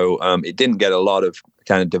 And so it didn't get a lot of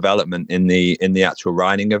kind of development in the actual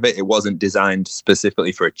riding of it. It wasn't designed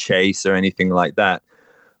specifically for a chase or anything like that.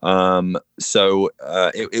 So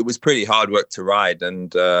it was pretty hard work to ride,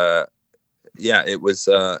 and it was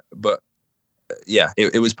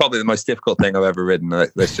it was probably the most difficult thing I've ever ridden.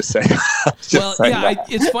 Let's just say.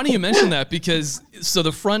 It's funny you mentioned that, because so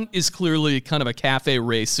the front is clearly kind of a cafe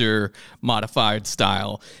racer modified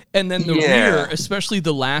style, and then the rear, especially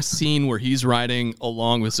the last scene where he's riding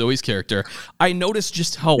along with Zoe's character, I noticed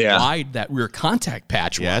just how wide that rear contact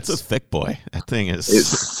patch was. Yeah, it's a thick boy. That thing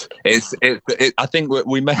is. I think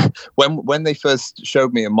we met when they first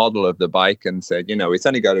showed me a model of the bike and said, it's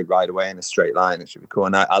only got to ride away in a straight line. It should be cool.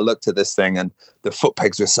 And I looked at this thing, and the foot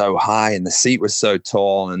pegs were so high and the seat was so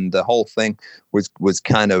tall, and the whole thing was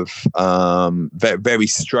kind of very, very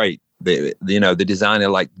straight. The designer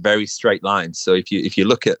liked very straight lines. So if you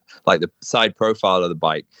look at like the side profile of the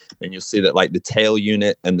bike, then you'll see that like the tail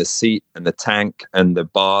unit and the seat and the tank and the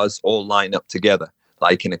bars all line up together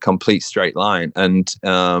like in a complete straight line. And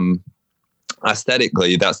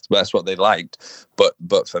aesthetically, that's what they liked.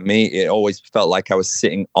 But for me, it always felt like I was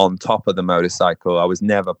sitting on top of the motorcycle. I was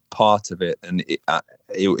never part of it, and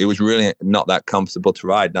it was really not that comfortable to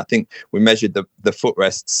ride. And I think we measured the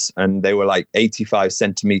footrests, and they were like 85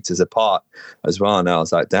 centimeters apart as well. And I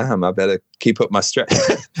was like, damn, I better keep up my stretching.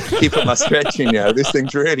 This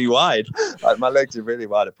thing's really wide. Like, my legs are really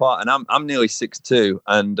wide apart, and I'm nearly 6'2",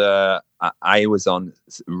 and I was on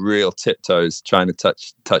real tiptoes trying to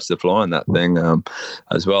touch the floor on that thing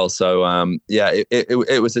as well. So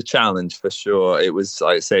it was a challenge for sure. It was,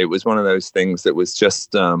 like I say, it was one of those things that was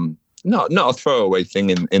just not a throwaway thing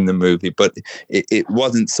in the movie, but it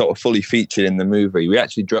wasn't sort of fully featured in the movie. We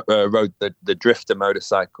actually rode the Drifter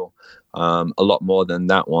motorcycle a lot more than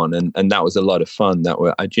that one, and that was a lot of fun.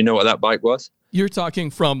 Do you know what that bike was? You're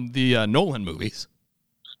talking from the Nolan movies.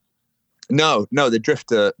 No, the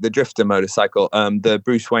Drifter motorcycle, the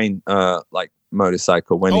Bruce Wayne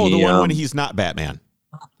motorcycle when when he's not Batman,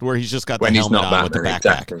 where he's just got the helmet on with the backpack.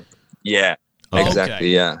 Exactly. Yeah,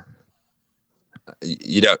 exactly. Okay. Yeah.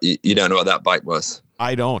 You don't know what that bike was?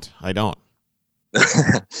 I don't. I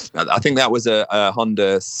think that was a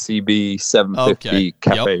Honda CB750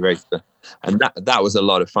 cafe racer. And that was a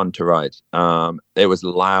lot of fun to ride. It was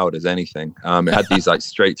loud as anything. It had these like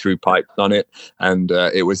straight through pipes on it, and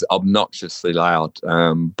it was obnoxiously loud,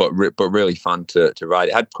 but really fun to ride.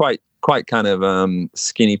 It had quite kind of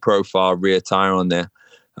skinny profile rear tire on there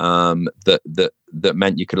that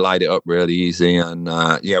meant you could light it up really easy. And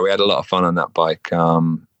we had a lot of fun on that bike.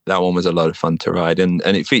 that one was a lot of fun to ride, and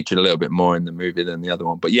it featured a little bit more in the movie than the other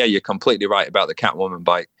one. But yeah, you're completely right about the Catwoman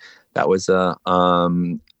bike. That was a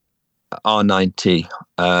R90,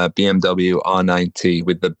 BMW R90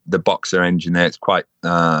 with the Boxer engine there. It's quite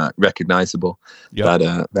recognizable.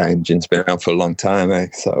 Yep. That engine's been around for a long time, eh?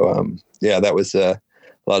 So yeah, that was a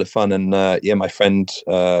lot of fun. And yeah, my friend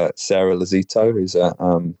Sarah Lazito, who's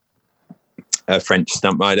a French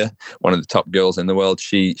stunt rider, one of the top girls in the world,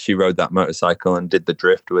 she rode that motorcycle and did the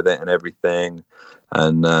drift with it and everything.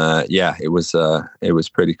 And yeah, it was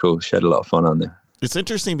pretty cool. She had a lot of fun on there. It's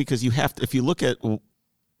interesting because you have to, if you look at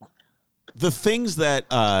the things that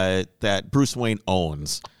that Bruce Wayne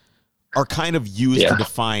owns are kind of used to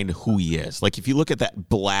define who he is. Like if you look at that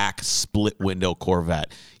black split window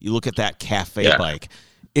Corvette, you look at that cafe bike,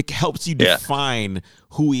 it helps you define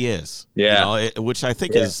who he is. Yeah. You know, which I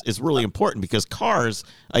think is really important because cars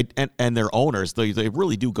and their owners, they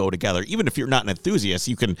really do go together. Even if you're not an enthusiast,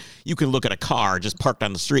 you can look at a car just parked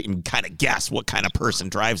on the street and kind of guess what kind of person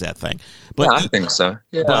drives that thing. But I think so.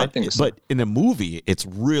 Yeah, I think so. But in a movie, it's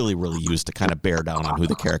really, really used to kind of bear down on who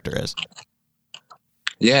the character is.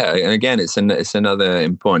 Yeah, and again, it's another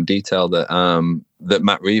important detail that that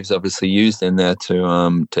Matt Reeves obviously used in there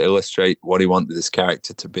to illustrate what he wanted this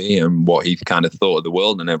character to be and what he kind of thought of the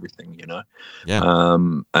world and everything, you know. Yeah.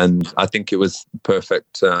 And I think it was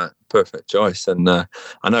perfect choice. And I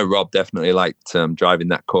know Rob definitely liked driving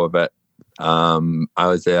that Corvette. I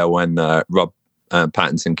was there when Rob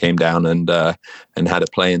Pattinson came down and had a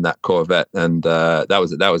play in that Corvette, and that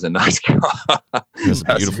was a nice car. That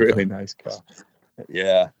was a really nice car.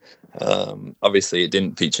 Yeah. Obviously it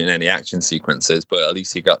didn't feature in any action sequences, but at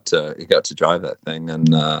least he got to drive that thing, and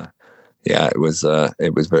yeah, it was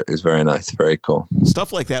very nice, very cool.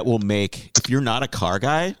 Stuff like that will make, if you're not a car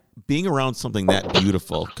guy, being around something that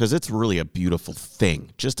beautiful, because it's really a beautiful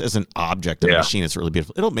thing, just as an object, a machine, it's really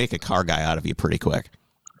beautiful. It'll make a car guy out of you pretty quick.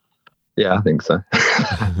 Yeah, I think so.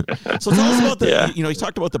 So tell us about the, you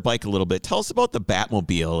talked about the bike a little bit. Tell us about the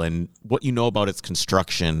Batmobile and what you know about its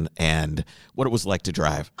construction and what it was like to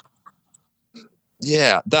drive.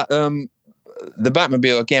 Yeah, that the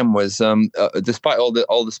Batmobile again was, despite all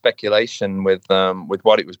the speculation with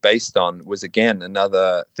what it was based on, was again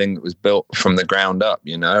another thing that was built from the ground up.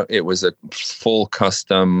 You know, it was a full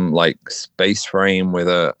custom like space frame with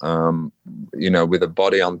a with a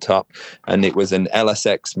body on top, and it was an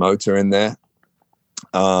LSX motor in there.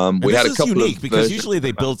 We had a couple unique of because versions. Usually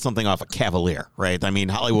they build something off a Cavalier, right? I mean,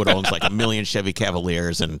 Hollywood owns like 1 million Chevy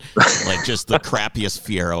Cavaliers and like just the crappiest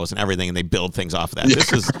Fieros and everything, and they build things off of that.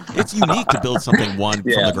 It's unique to build something from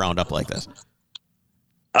the ground up like this.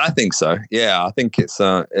 I think so. Yeah, I think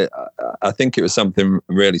I think it was something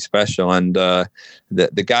really special, and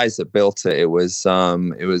the guys that built it, it was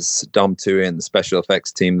Dom Tui and the special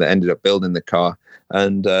effects team that ended up building the car,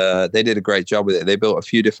 and they did a great job with it. They built a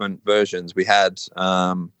few different versions. We had,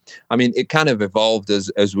 I mean, it kind of evolved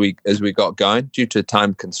as we got going due to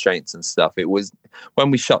time constraints and stuff. It was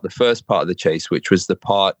when we shot the first part of the chase, which was the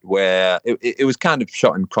part where it was kind of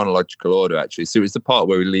shot in chronological order, actually. So it was the part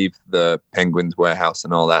where we leave the Penguin's warehouse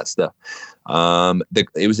and all that stuff.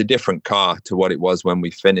 It was a different car to what it was when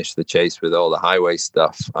we finished the chase with all the highway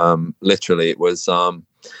stuff. Literally, it was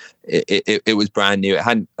it was brand new. It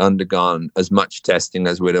hadn't undergone as much testing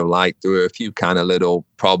as we'd have liked. There were a few kind of little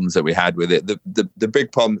problems that we had with it. The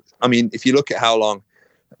big problem, I mean, if you look at how long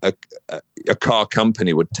a car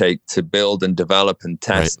company would take to build and develop and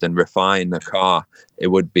test and refine a car, it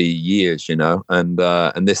would be years, you know. And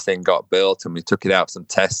this thing got built, and we took it out for some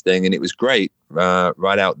testing, and it was great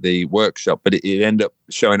right out the workshop. But it ended up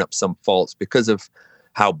showing up some faults because of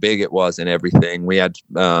how big it was and everything. We had,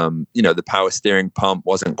 the power steering pump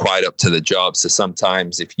wasn't quite up to the job. So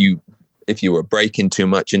sometimes if you were braking too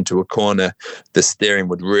much into a corner, the steering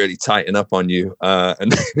would really tighten up on you,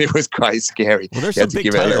 and it was quite scary. Well, there's some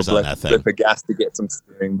big tires on that thing. Flip of gas to get some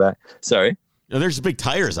steering back. Sorry. No, there's big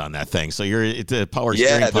tires on that thing, so the power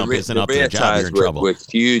steering pump isn't up to the job. You're in trouble. Were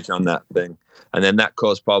huge on that thing, and then that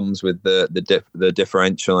caused problems with the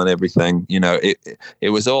differential and everything. You know, it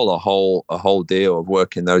was all a whole deal of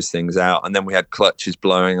working those things out, and then we had clutches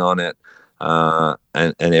blowing on it.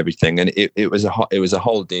 And everything, and it was a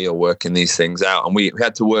whole deal working these things out, and we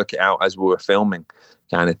had to work it out as we were filming,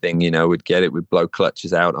 kind of thing. You know, we'd blow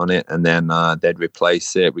clutches out on it, and then they'd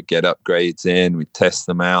replace it. We'd get upgrades in, we'd test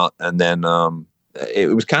them out, and then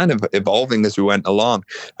it was kind of evolving as we went along.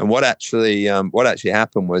 And what actually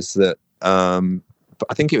happened was that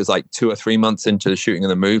I think it was like 2 or 3 months into the shooting of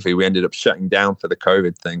the movie, we ended up shutting down for the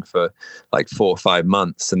COVID thing for like 4 or 5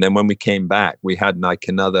 months, and then when we came back, we had like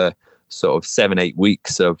another sort of 7-8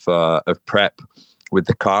 weeks of prep with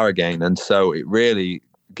the car again, and so it really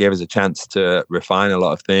gave us a chance to refine a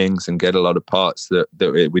lot of things and get a lot of parts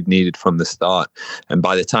that we'd needed from the start. And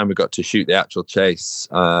by the time we got to shoot the actual chase,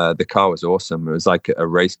 the car was awesome. It was like a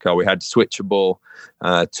race car. We had switchable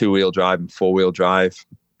 2-wheel drive and 4-wheel drive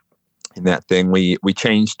in that thing. We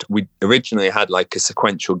originally had like a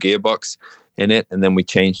sequential gearbox in it, and then we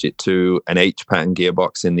changed it to an H pattern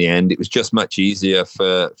gearbox in the end. It was just much easier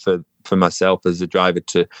for myself as a driver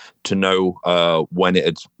to know when it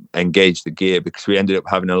had engaged the gear, because we ended up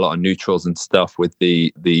having a lot of neutrals and stuff with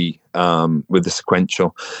the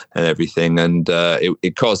sequential and everything, and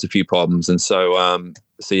it caused a few problems. And so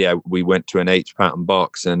yeah, we went to an H pattern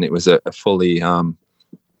box, and it was a fully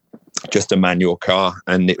just a manual car,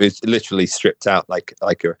 and it was literally stripped out like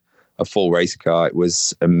a full race car. It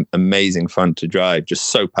was amazing fun to drive, just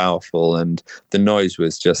so powerful, and the noise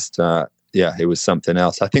was just it was something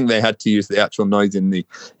else. I think they had to use the actual noise in the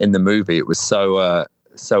movie. It was so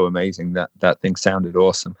amazing. That thing sounded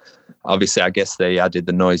awesome. Obviously, I guess they added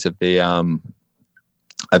the noise of the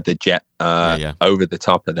jet over the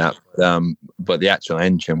top of that, but the actual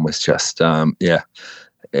engine was just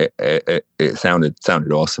it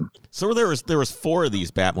sounded awesome. So there was 4 of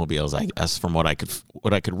these Batmobiles, I guess, from what I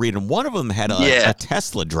could read, and one of them had a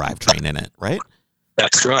Tesla drivetrain in it, right?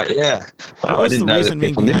 That's right. Yeah. What was the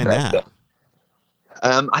reasoning behind that?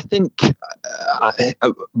 I think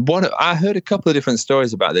I heard a couple of different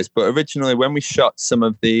stories about this, but originally when we shot some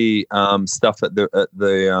of the stuff at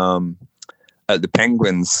the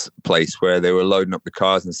Penguins place where they were loading up the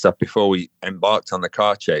cars and stuff before we embarked on the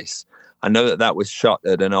car chase, I know that was shot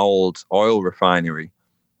at an old oil refinery.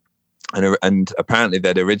 And apparently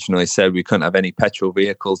they'd originally said we couldn't have any petrol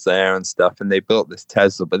vehicles there and stuff, and they built this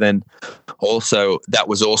Tesla. But then also that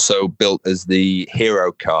was also built as the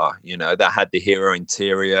hero car, that had the hero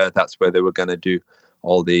interior. That's where they were going to do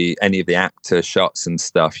any of the actor shots and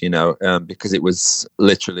stuff, because it was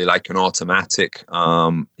literally like an automatic,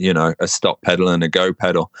 a stop pedal and a go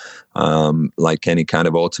pedal, like any kind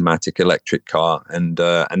of automatic electric car. And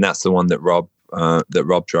that's the one that Rob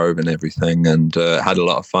drove and everything, and had a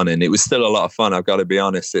lot of fun in. It was still a lot of fun, I've got to be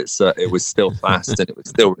honest. It was still fast and it was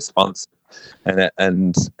still responsive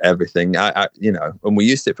and everything. And we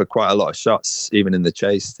used it for quite a lot of shots, even in the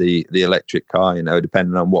chase, the electric car,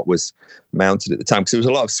 depending on what was mounted at the time, because there was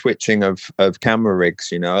a lot of switching of camera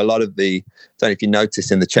rigs. A lot of I don't know if you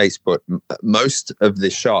noticed in the chase, but most of the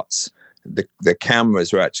shots, the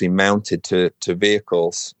cameras were actually mounted to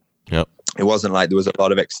vehicles. Yep. It wasn't like there was a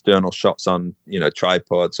lot of external shots on,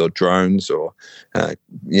 tripods or drones or,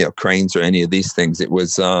 cranes or any of these things. It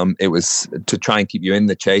was to try and keep you in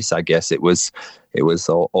the chase, I guess. It was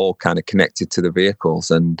all kind of connected to the vehicles,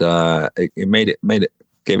 and it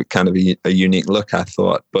gave it kind of a unique look, I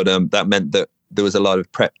thought. But that meant that there was a lot of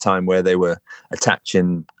prep time where they were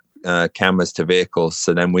attaching cameras to vehicles.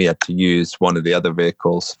 So then we had to use one of the other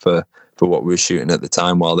vehicles for what we were shooting at the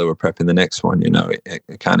time while they were prepping the next one.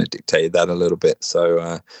 It kind of dictated that a little bit.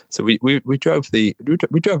 So we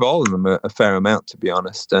drove all of them a fair amount, to be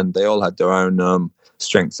honest, and they all had their own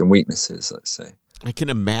strengths and weaknesses, let's say. I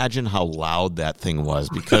can imagine how loud that thing was,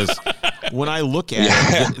 because when I look at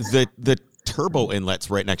it, the turbo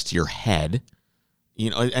inlet's right next to your head,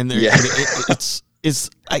 and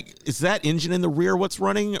Is that engine in the rear what's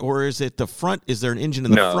running, or is it the front? Is there an engine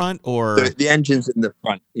in the front, or the engine's in the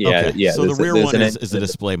front? Yeah, okay. So the rear one is a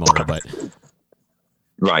display motor, but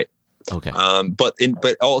right. Okay.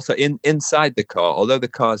 But also inside the car, although the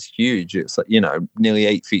car's huge, it's like nearly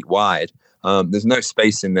 8 feet wide. There's no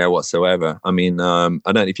space in there whatsoever. I mean, I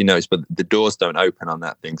don't know if you noticed, but the doors don't open on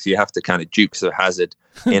that thing, so you have to kind of Dukes of Hazzard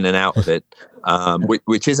in and out of it,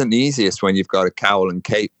 which isn't the easiest when you've got a cowl and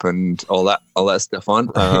cape and all that stuff on.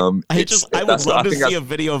 I would love to see a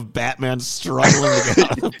video of Batman struggling to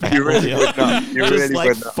get out of the Batmobile. You really would not. You just really like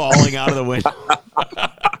would not. Falling out of the window.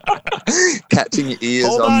 Catching your ears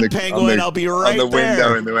on the Penguin. I'll be right on the there.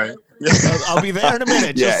 Window in the way. I'll be there in a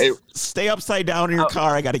minute. Stay upside down in your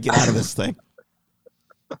car. I got to get out of this thing.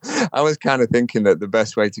 I was kind of thinking that the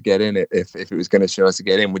best way to get in it, if it was going to show us to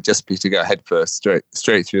get in, would just be to go head first,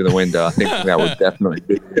 straight through the window. I think that would definitely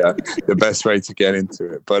be the best way to get into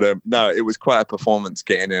it. But no, it was quite a performance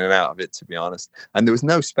getting in and out of it, to be honest. And there was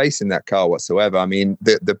no space in that car whatsoever. I mean,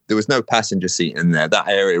 there was no passenger seat in there. That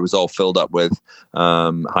area was all filled up with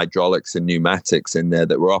hydraulics and pneumatics in there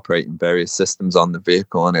that were operating various systems on the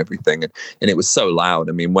vehicle and everything. And it was so loud.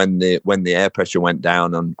 I mean, when the air pressure went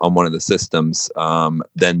down on one of the systems,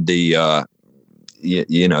 then the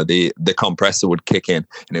compressor would kick in,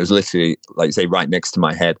 and it was literally, like you say, right next to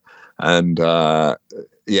my head. And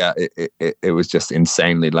it was just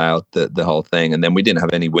insanely loud, the whole thing. And then we didn't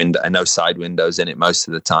have any no side windows in it most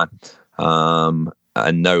of the time.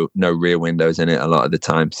 no rear windows in it a lot of the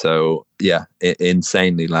time. So yeah,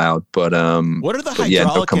 insanely loud. But what are the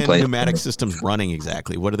hydraulic and pneumatic systems running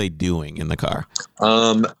exactly? What are they doing in the car?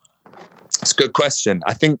 It's a good question.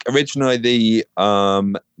 I think originally the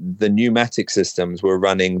pneumatic systems were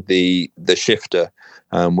running the shifter.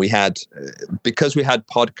 We had, because we had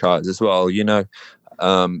pod cars as well,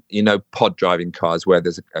 pod driving cars where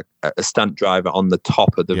there's a stunt driver on the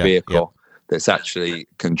top of the vehicle that's actually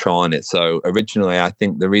controlling it. So originally, I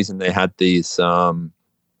think the reason they had these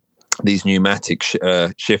pneumatic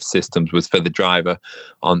shift systems was for the driver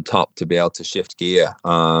on top to be able to shift gear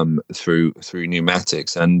through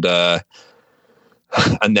pneumatics. And then,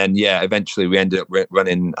 eventually we ended up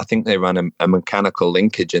running, I think they ran a mechanical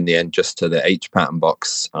linkage in the end just to the H pattern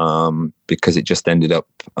box, because it just ended up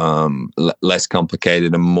less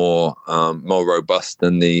complicated and more robust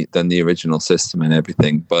than the original system and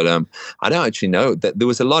everything. But I don't actually know that there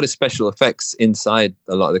was a lot of special effects inside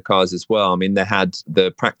a lot of the cars as well. I mean, they had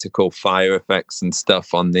the practical fire effects and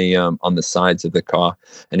stuff on the sides of the car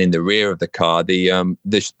and in the rear of the car. The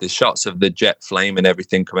shots of the jet flame and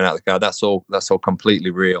everything coming out of the car, that's all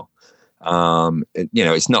completely real.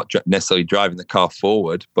 It's not necessarily driving the car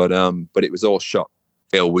forward, but it was all shot.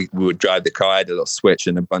 We would drive the car. I had a little switch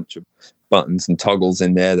and a bunch of buttons and toggles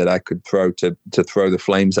in there that I could throw to throw the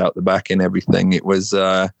flames out the back and everything. It was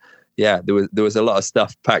there was a lot of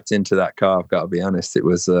stuff packed into that car. I've got to be honest. It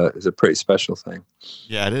was a pretty special thing.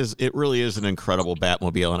 Yeah, it is. It really is an incredible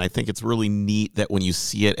Batmobile, and I think it's really neat that when you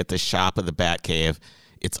see it at the shop of the Batcave,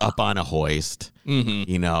 it's up on a hoist, and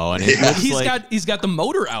he's got the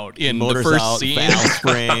motor out in the first scene. Valve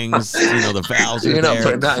springs, the valves are You're there. Not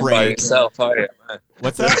putting that by yourself, are you, man?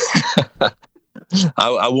 What's that?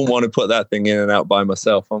 I wouldn't want to put that thing in and out by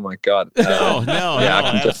myself. Oh my God! No,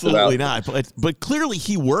 absolutely not. But clearly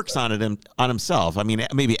he works on it on himself. I mean,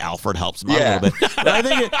 maybe Alfred helps him out a little bit. But I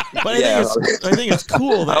think it's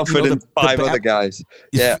cool that Alfred and five other guys.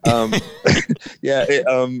 Yeah, I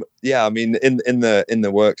mean, in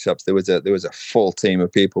the workshops there was a full team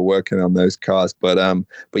of people working on those cars. But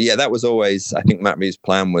yeah, that was always, I think, Matt Reeves'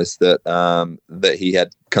 plan was that he had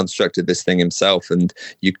constructed this thing himself, and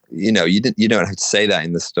you don't have to say that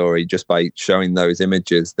in the story. Just by showing those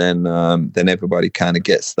images, then everybody kind of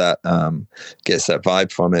gets that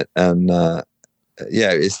vibe from it. And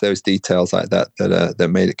it's those details like that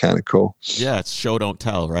made it kind of cool. Yeah, it's show don't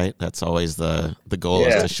tell, right? That's always the goal,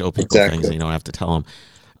 is to show people things and you don't have to tell them.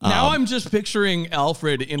 Now I'm just picturing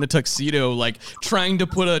Alfred in a tuxedo, like trying to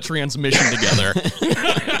put a transmission together.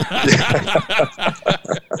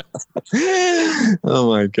 Oh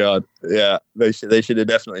my God! Yeah, they should have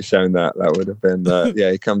definitely shown that. That would have been.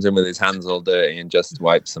 He comes in with his hands all dirty and just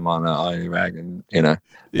wipes them on an iron rag, and and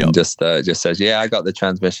just says, "Yeah, I got the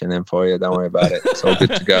transmission in for you. Don't worry about it. It's all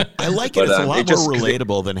good to go." I like it. It's a lot more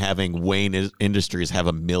relatable than having Wayne Industries have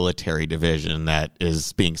a military division that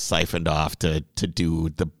is being siphoned off to do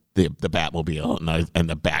the Batmobile and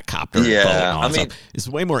the Batcopter. Yeah, I mean, it's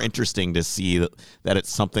way more interesting to see that it's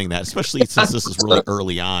something that, especially since this is really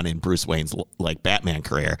early on in Bruce Wayne's like Batman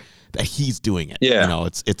career, that he's doing it. Yeah,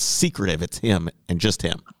 it's secretive. It's him and just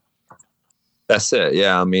him. That's it.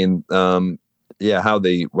 Yeah, I mean, how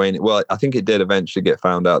the Wayne. Well, I think it did eventually get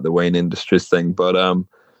found out, the Wayne Industries thing, but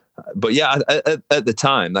yeah, at the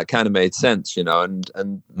time that kind of made sense,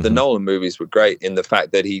 and the Nolan movies were great in the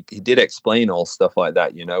fact that he did explain all stuff like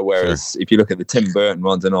that, whereas if you look at the Tim Burton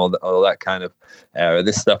ones and all that kind of era,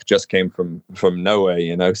 this stuff just came from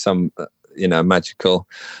nowhere, some magical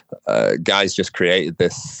guys just created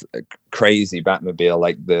this crazy Batmobile,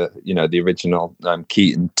 like the original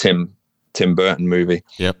Keaton Tim Burton movie.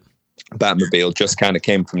 Yep. Batmobile just kind of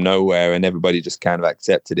came from nowhere and everybody just kind of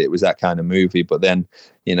accepted it. It was that kind of movie. But then,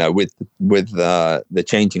 with the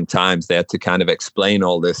changing times, they had to kind of explain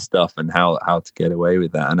all this stuff and how to get away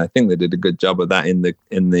with that. And I think they did a good job of that in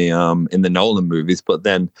the Nolan movies. But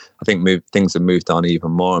then I think things have moved on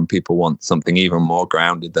even more, and people want something even more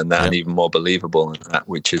grounded than that, and even more believable than that,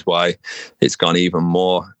 which is why it's gone even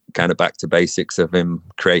more kind of back to basics of him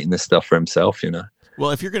creating this stuff for himself.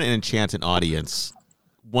 Well, if you're going to enchant an audience,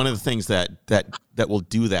 one of the things that will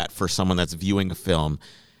do that for someone that's viewing a film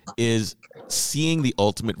is seeing the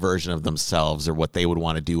ultimate version of themselves, or what they would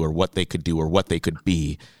want to do, or what they could do, or what they could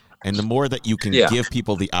be. And the more that you can give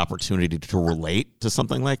people the opportunity to relate to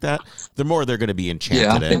something like that, the more they're going to be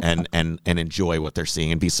enchanted and enjoy what they're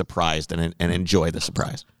seeing and be surprised and enjoy the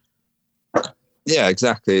surprise. Yeah,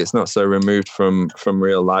 exactly. It's not so removed from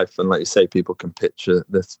real life. And like you say, people can picture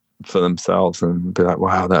this for themselves and be like,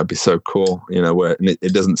 wow, that would be so cool, where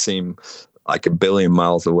it doesn't seem like a billion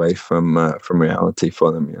miles away from reality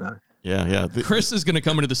for them, Yeah. Chris is going to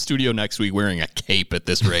come into the studio next week wearing a cape at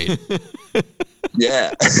this rate.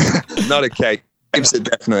 Yeah, not a cape. Capes are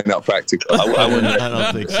definitely not practical. I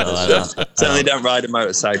don't think so. Certainly don't ride a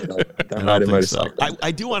motorcycle. Don't ride a motorcycle. So.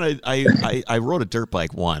 I do want to. I rode a dirt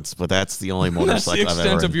bike once, but that's the only motorcycle I've ever. That's the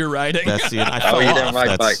extent of your riding. That's the. I fell off. Don't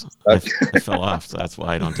ride bikes. I fell off, so that's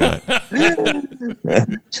why I don't do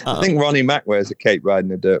it. I think Ronnie Mac wears a cape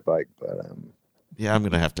riding a dirt bike, but yeah, I'm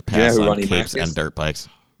gonna have to pass on Ronnie capes and dirt bikes.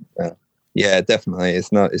 Yeah, definitely.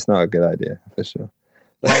 It's not a good idea for sure.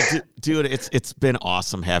 Well, dude, it's been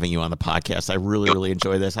awesome having you on the podcast. I really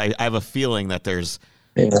enjoy this. I have a feeling that there's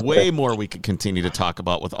way more we could continue to talk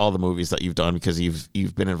about with all the movies that you've done, because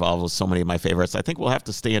you've been involved with so many of my favorites. I think we'll have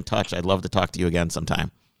to stay in touch. I'd love to talk to you again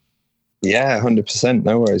sometime. Yeah, 100%.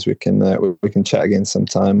 No worries. We can chat again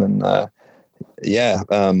sometime, and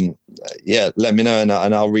let me know, and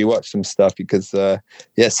I'll rewatch some stuff, because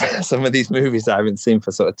yes, some of these movies I haven't seen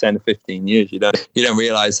for sort of 10 or 15 years. You don't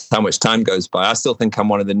realize how much time goes by. I still think I'm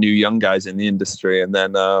one of the new young guys in the industry, and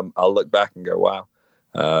then I'll look back and go,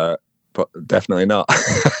 wow. But definitely not.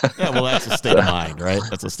 Yeah, well, that's a state of mind, right?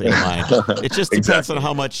 That's a state of mind. It just depends on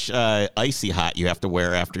how much icy hot you have to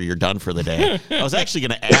wear after you're done for the day. I was actually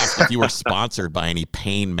going to ask if you were sponsored by any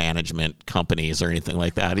pain management companies or anything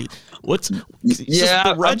like that. I've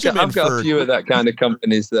got a few of that kind of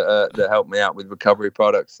companies that help me out with recovery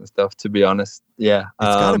products and stuff, to be honest. Yeah.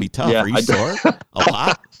 It's got to be tough. Are you sore? A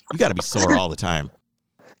lot? You got to be sore all the time.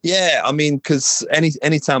 Yeah, I mean, because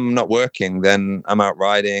anytime I'm not working, then I'm out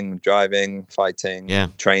riding, driving, fighting,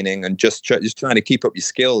 training, and just trying to keep up your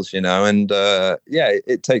skills, and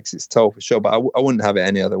it takes its toll for sure. But I wouldn't have it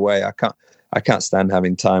any other way. I can't stand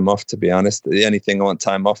having time off, to be honest. The only thing I want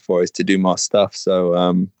time off for is to do more stuff. So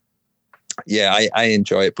I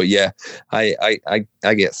enjoy it. But yeah, I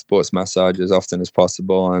get sports massage as often as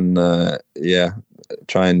possible, and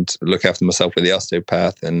try and look after myself with the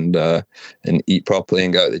osteopath, and eat properly,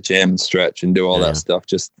 and go to the gym and stretch and do all that stuff,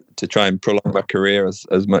 just to try and prolong my career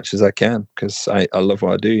as much as I can, because I love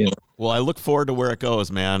what I do. Well, I look forward to where it goes,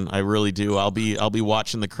 man. I really do. I'll be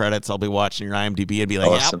watching the credits. I'll be watching your IMDb and be like,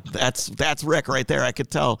 awesome. Yep, that's Rick right there. I could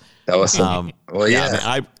tell. Awesome.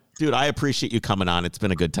 Dude, I appreciate you coming on. It's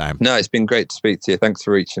been a good time. No, it's been great to speak to you. Thanks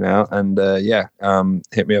for reaching out, and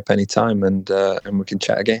hit me up anytime, and we can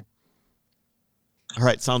chat again. All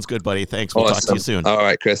right, sounds good, buddy. Thanks. We'll talk to you soon. All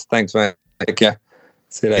right, Chris. Thanks, man. Take care.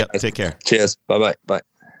 See you later. Yep, take care. Cheers. Bye.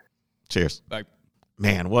 Cheers. Bye.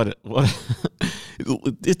 Man, what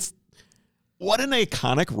it's what an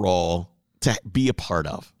iconic role to be a part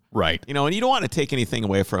of. Right. And you don't want to take anything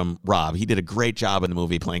away from Rob. He did a great job in the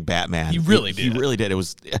movie playing Batman. He really did. He really did. It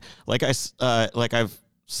was like I've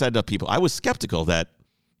said to people, I was skeptical that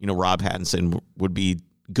Rob Pattinson would be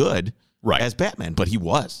good as Batman, but he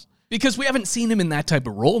was. Because we haven't seen him in that type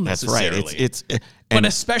of role necessarily. That's right. But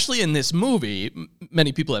especially in this movie,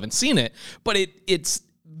 many people haven't seen it, but it's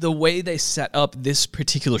the way they set up this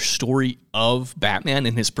particular story of Batman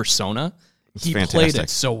and his persona. He played it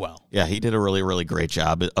so well. Yeah, he did a really, really great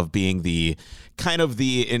job of being the kind of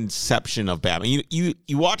the inception of Batman. You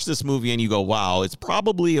watch this movie and you go, wow, it's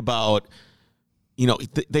probably about...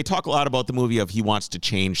 they talk a lot about the movie of he wants to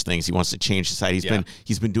change things. He wants to change society.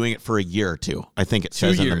 He's been doing it for a year or two. I think it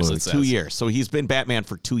says in the movie. 2 years. So he's been Batman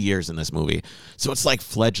for 2 years in this movie. So it's like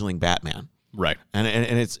fledgling Batman. Right. And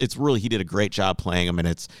it's really, he did a great job playing him,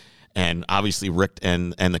 and obviously Rick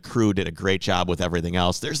and the crew did a great job with everything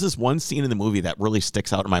else. There's this one scene in the movie that really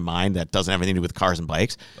sticks out in my mind that doesn't have anything to do with cars and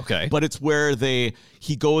bikes. Okay. But it's where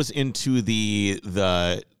he goes into the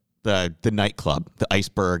nightclub, the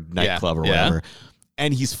Iceberg nightclub or whatever. Yeah.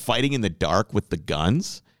 And he's fighting in the dark with the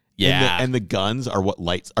guns. Yeah. And the guns are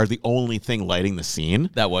are the only thing lighting the scene.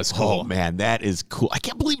 That was cool. Oh, man, that is cool. I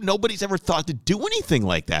can't believe nobody's ever thought to do anything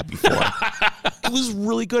like that before. It was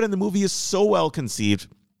really good, and the movie is so well conceived.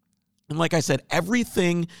 And like I said,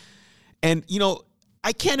 everything, and,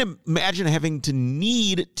 I can't imagine having to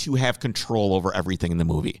need to have control over everything in the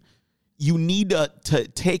movie. You need to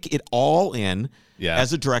take it all in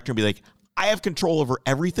as a director and be like, I have control over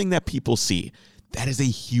everything that people see. That is a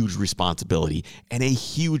huge responsibility and a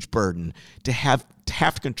huge burden to have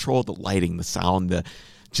to control the lighting, the sound, the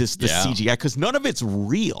CGI, because none of it's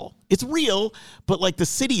real. It's real, but like the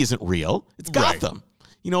city isn't real. It's Gotham.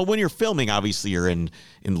 Right. When you're filming, obviously you're in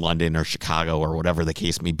London or Chicago or whatever the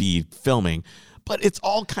case may be filming, but it's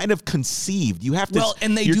all kind of conceived. You have to. Well,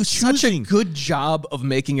 and they do such a good job of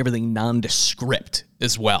making everything nondescript.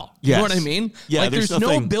 as well. Yes. You know what I mean? Yeah, like there's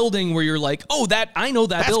no building where you're like, oh, I know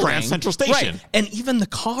that building. Grand Central Station. Right. And even the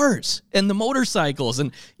cars and the motorcycles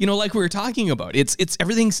and, like we were talking about, it's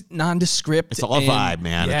everything's nondescript. It's all a vibe,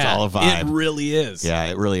 man. Yeah, it's all a vibe. It really is. Yeah,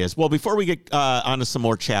 it really is. Well, before we get onto some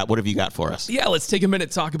more chat, what have you got for us? Yeah, let's take a minute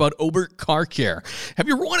to talk about Obert Car Care. Have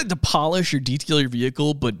you ever wanted to polish or detail your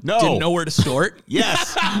vehicle but didn't know where to start?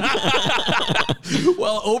 Yes.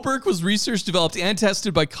 Well, Obert was research developed and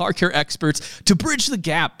tested by car care experts to bridge the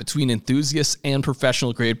gap between enthusiasts and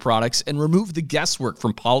professional grade products and remove the guesswork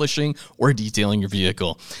from polishing or detailing your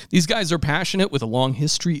vehicle. These guys are passionate with a long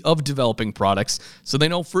history of developing products, so they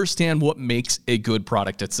know firsthand what makes a good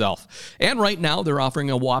product itself. And right now, they're offering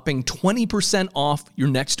a whopping 20% off your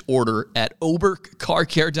next order at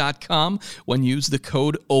obertcarcare.com when you use the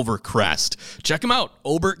code OVERCREST. Check them out,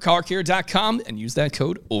 obertcarcare.com, and use that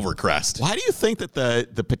code OVERCREST. Why do you think that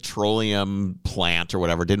the petroleum plant or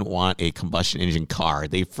whatever didn't want a combustion engine car?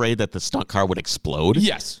 They afraid that the stunt car would explode?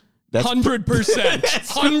 Yes. 100%.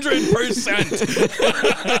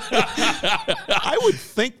 100%. I would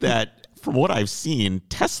think that from what I've seen,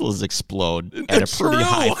 Teslas explode at a pretty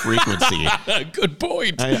high frequency. Good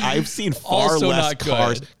point. I've seen far Also less not good.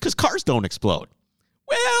 cars because cars don't explode.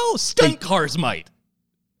 Well, stunt cars might.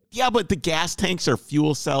 Yeah, but the gas tanks are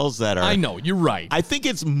fuel cells that are... I know, you're right. I think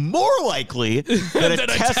it's more likely that a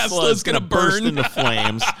Tesla is going to burst into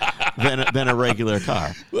flames than a regular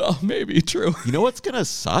car. Well, maybe, true. You know what's going to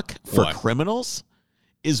suck for criminals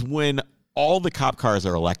is when all the cop cars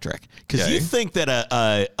are electric. Because you think that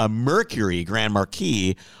a Mercury Grand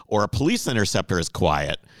Marquis or a police interceptor is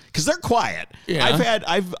quiet. Because they're quiet. Yeah.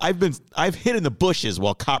 I've hid in the bushes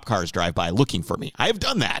while cop cars drive by looking for me. I've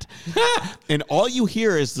done that. And all you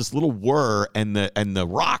hear is this little whir and the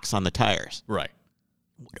rocks on the tires. Right.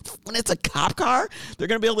 When it's a cop car, they're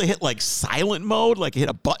going to be able to hit like silent mode, like hit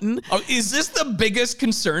a button. Oh, is this the biggest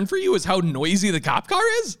concern for you, is how noisy the cop car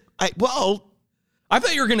is? I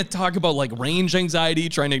thought you were going to talk about like range anxiety,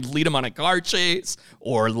 trying to lead them on a car chase,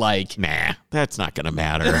 or like... Nah, that's not going to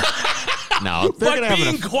matter. No, but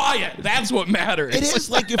being quiet, that's what matters. It is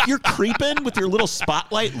like if you're creeping with your little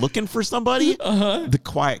spotlight looking for somebody, the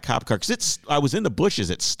quiet cop car. Because I was in the bushes,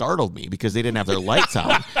 it startled me because they didn't have their lights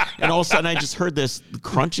on. And all of a sudden I just heard this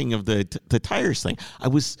crunching of the tires thing. I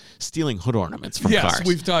was stealing hood ornaments from cars. Yes,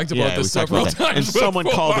 we've talked about this several times. And someone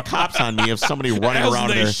called the cops on me of somebody running around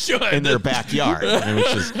in their backyard.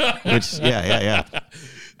 Yeah.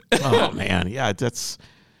 Oh, man. Yeah, that's...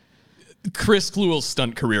 Chris Kluwell's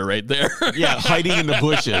stunt career right there. Yeah, hiding in the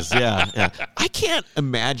bushes. Yeah. I can't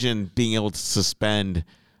imagine being able to suspend.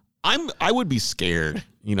 I would be scared,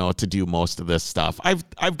 to do most of this stuff.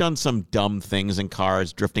 I've done some dumb things in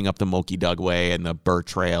cars, drifting up the Moki Dugway and the Burr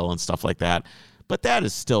Trail and stuff like that. But that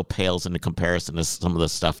is still pales into comparison to some of the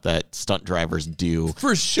stuff that stunt drivers do.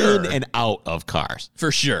 For sure. In and out of cars.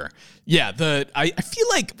 For sure. Yeah, I feel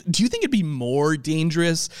like, do you think it'd be more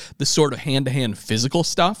dangerous, the sort of hand-to-hand physical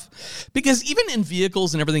stuff? Because even in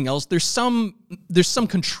vehicles and everything else, there's some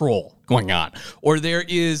control going on. Or there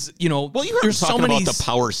is, well, you heard talking about the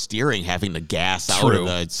power steering, having the gas out of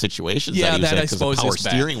the situations. Yeah, that I suppose the power is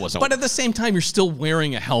steering bad. wasn't. But at the same time, you're still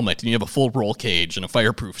wearing a helmet and you have a full roll cage and a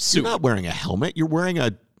fireproof suit. You're not wearing a helmet. You're wearing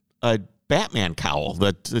a Batman cowl,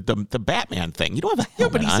 the Batman thing. You don't have a helmet. Yeah,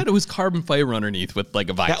 but he said it was carbon fiber underneath with like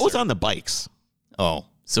a visor. That was on the bikes. Oh,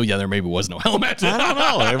 so yeah, there maybe was no helmet. I don't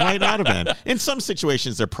know. There might not have been. In some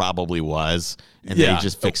situations, there probably was, and they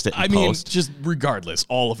just fixed it in post. Just regardless,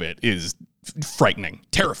 all of it is frightening,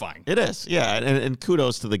 terrifying. It is, yeah. And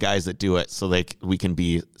kudos to the guys that do it, so we can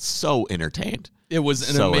be so entertained. It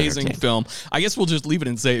was an amazing film. I guess we'll just leave it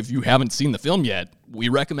and say, if you haven't seen the film yet, we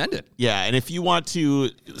recommend it. Yeah, and if you want to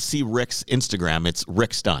see Rick's Instagram, it's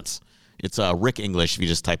Rick Stunts. It's Rick English. If you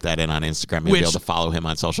just type that in on Instagram, you'll be able to follow him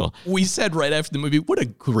on social. We said right after the movie, what a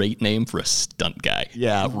great name for a stunt guy.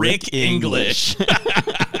 Yeah, Rick English.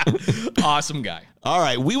 Awesome guy. All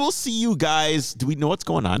right, we will see you guys. Do we know what's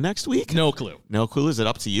going on next week? No clue. No clue. Is it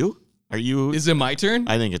up to you? Is it my turn?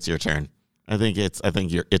 I think it's your turn. I think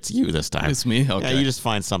it's you this time. It's me? Okay. Yeah, you just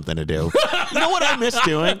find something to do. You know what I miss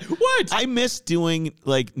doing? What? I miss doing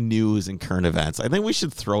like news and current events. I think we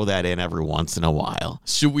should throw that in every once in a while.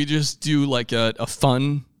 Should we just do like a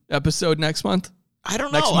fun episode next month? I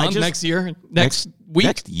don't know. Next month, next year, next week?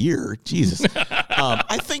 Next year? Jesus.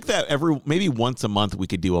 I think that maybe once a month we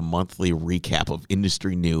could do a monthly recap of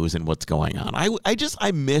industry news and what's going on. I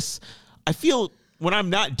feel... When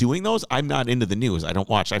I'm not doing those, I'm not into the news. I don't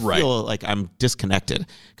watch. I feel like I'm disconnected.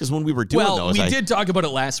 Because when we were doing those... we did talk about it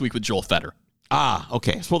last week with Joel Fetter.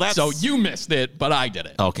 Okay. So you missed it, but I did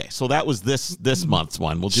it. Okay. So that was this month's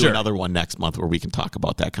one. We'll do another one next month where we can talk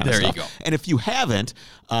about that kind of stuff. There you go. And if you haven't,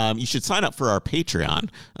 you should sign up for our Patreon.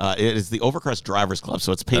 It is the Overcrest Drivers Club.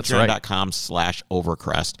 So it's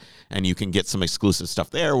patreon.com/Overcrest. And you can get some exclusive stuff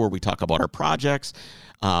there where we talk about our projects.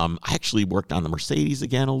 I actually worked on the Mercedes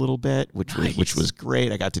again a little bit, which was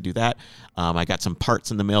great. I got to do that. I got some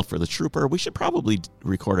parts in the mail for the Trooper. We should probably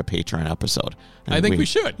record a Patreon episode. I think we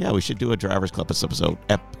should. Yeah, we should do a Drivers Club episode,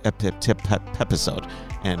 episode,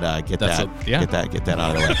 and get that out of the way.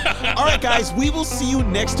 All right, guys, we will see you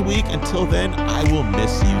next week. Until then, I will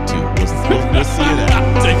miss you too. We'll see you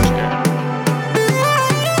then. Take care.